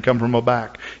above. It may come from a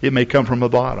back. It may come from the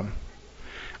bottom.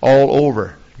 All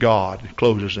over, God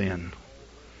closes in.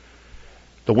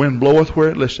 The wind bloweth where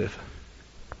it listeth.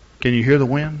 Can you hear the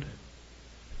wind?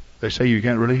 They say you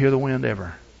can't really hear the wind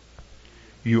ever.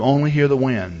 You only hear the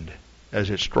wind as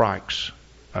it strikes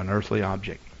an earthly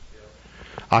object.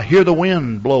 I hear the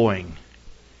wind blowing.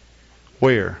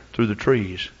 Where? Through the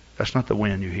trees. That's not the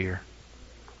wind you hear.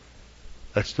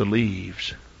 That's the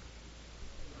leaves.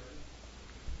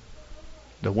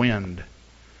 The wind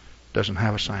doesn't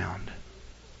have a sound.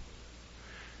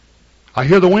 I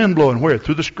hear the wind blowing. Where?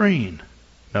 Through the screen.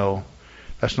 No,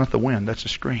 that's not the wind. That's the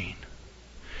screen.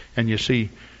 And you see,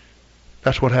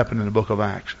 that's what happened in the book of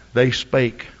Acts. They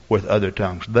spake with other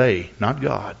tongues. They, not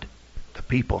God, the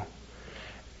people,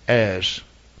 as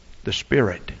the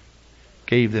Spirit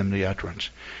gave them the utterance.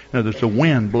 Now there's the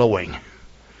wind blowing,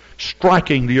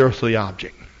 striking the earthly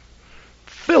object,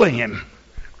 filling him,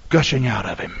 gushing out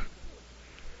of him.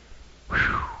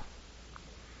 Whew.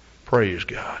 Praise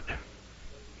God.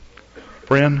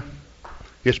 Friend,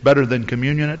 it's better than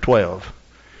communion at 12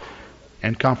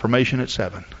 and confirmation at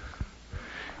 7.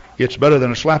 It's better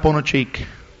than a slap on the cheek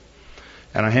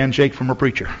and a handshake from a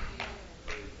preacher.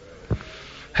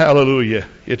 Hallelujah.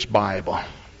 It's Bible.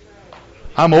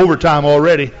 I'm overtime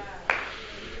already.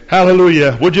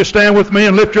 Hallelujah. Would you stand with me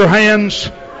and lift your hands?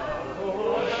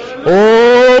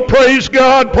 Oh, praise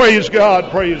God, praise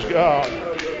God, praise God.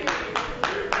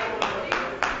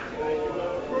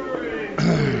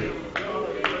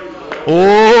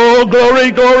 Oh, glory,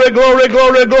 glory, glory,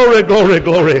 glory, glory, glory,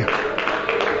 glory.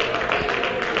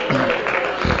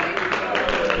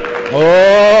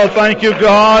 Oh, thank you,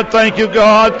 God, thank you,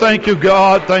 God, thank you,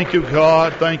 God, thank you,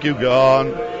 God, thank you, God.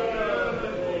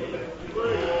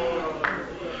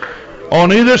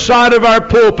 On either side of our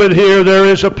pulpit here, there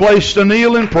is a place to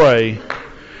kneel and pray.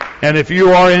 And if you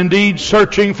are indeed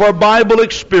searching for Bible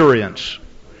experience,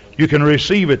 you can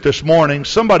receive it this morning.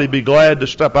 Somebody be glad to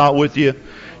step out with you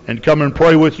and come and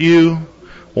pray with you.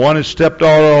 One has stepped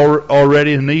out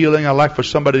already kneeling. I'd like for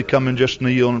somebody to come and just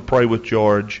kneel and pray with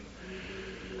George.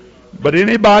 But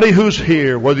anybody who's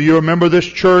here, whether you're a member of this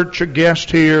church, a guest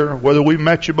here, whether we've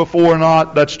met you before or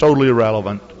not, that's totally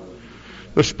irrelevant.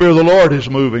 The Spirit of the Lord is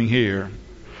moving here.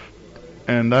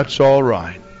 And that's all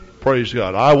right. Praise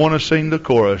God. I want to sing the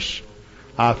chorus.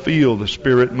 I feel the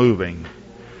Spirit moving.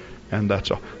 And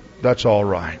that's all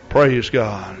right. Praise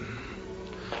God.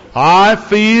 I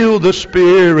feel the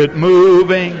Spirit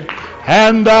moving,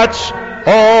 and that's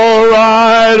all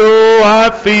right. Oh, I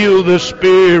feel the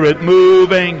Spirit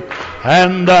moving,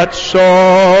 and that's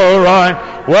all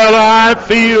right. Well, I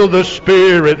feel the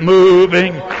Spirit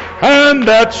moving, and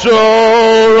that's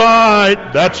all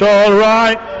right. That's all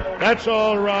right. That's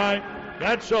all right.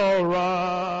 That's all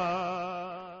right.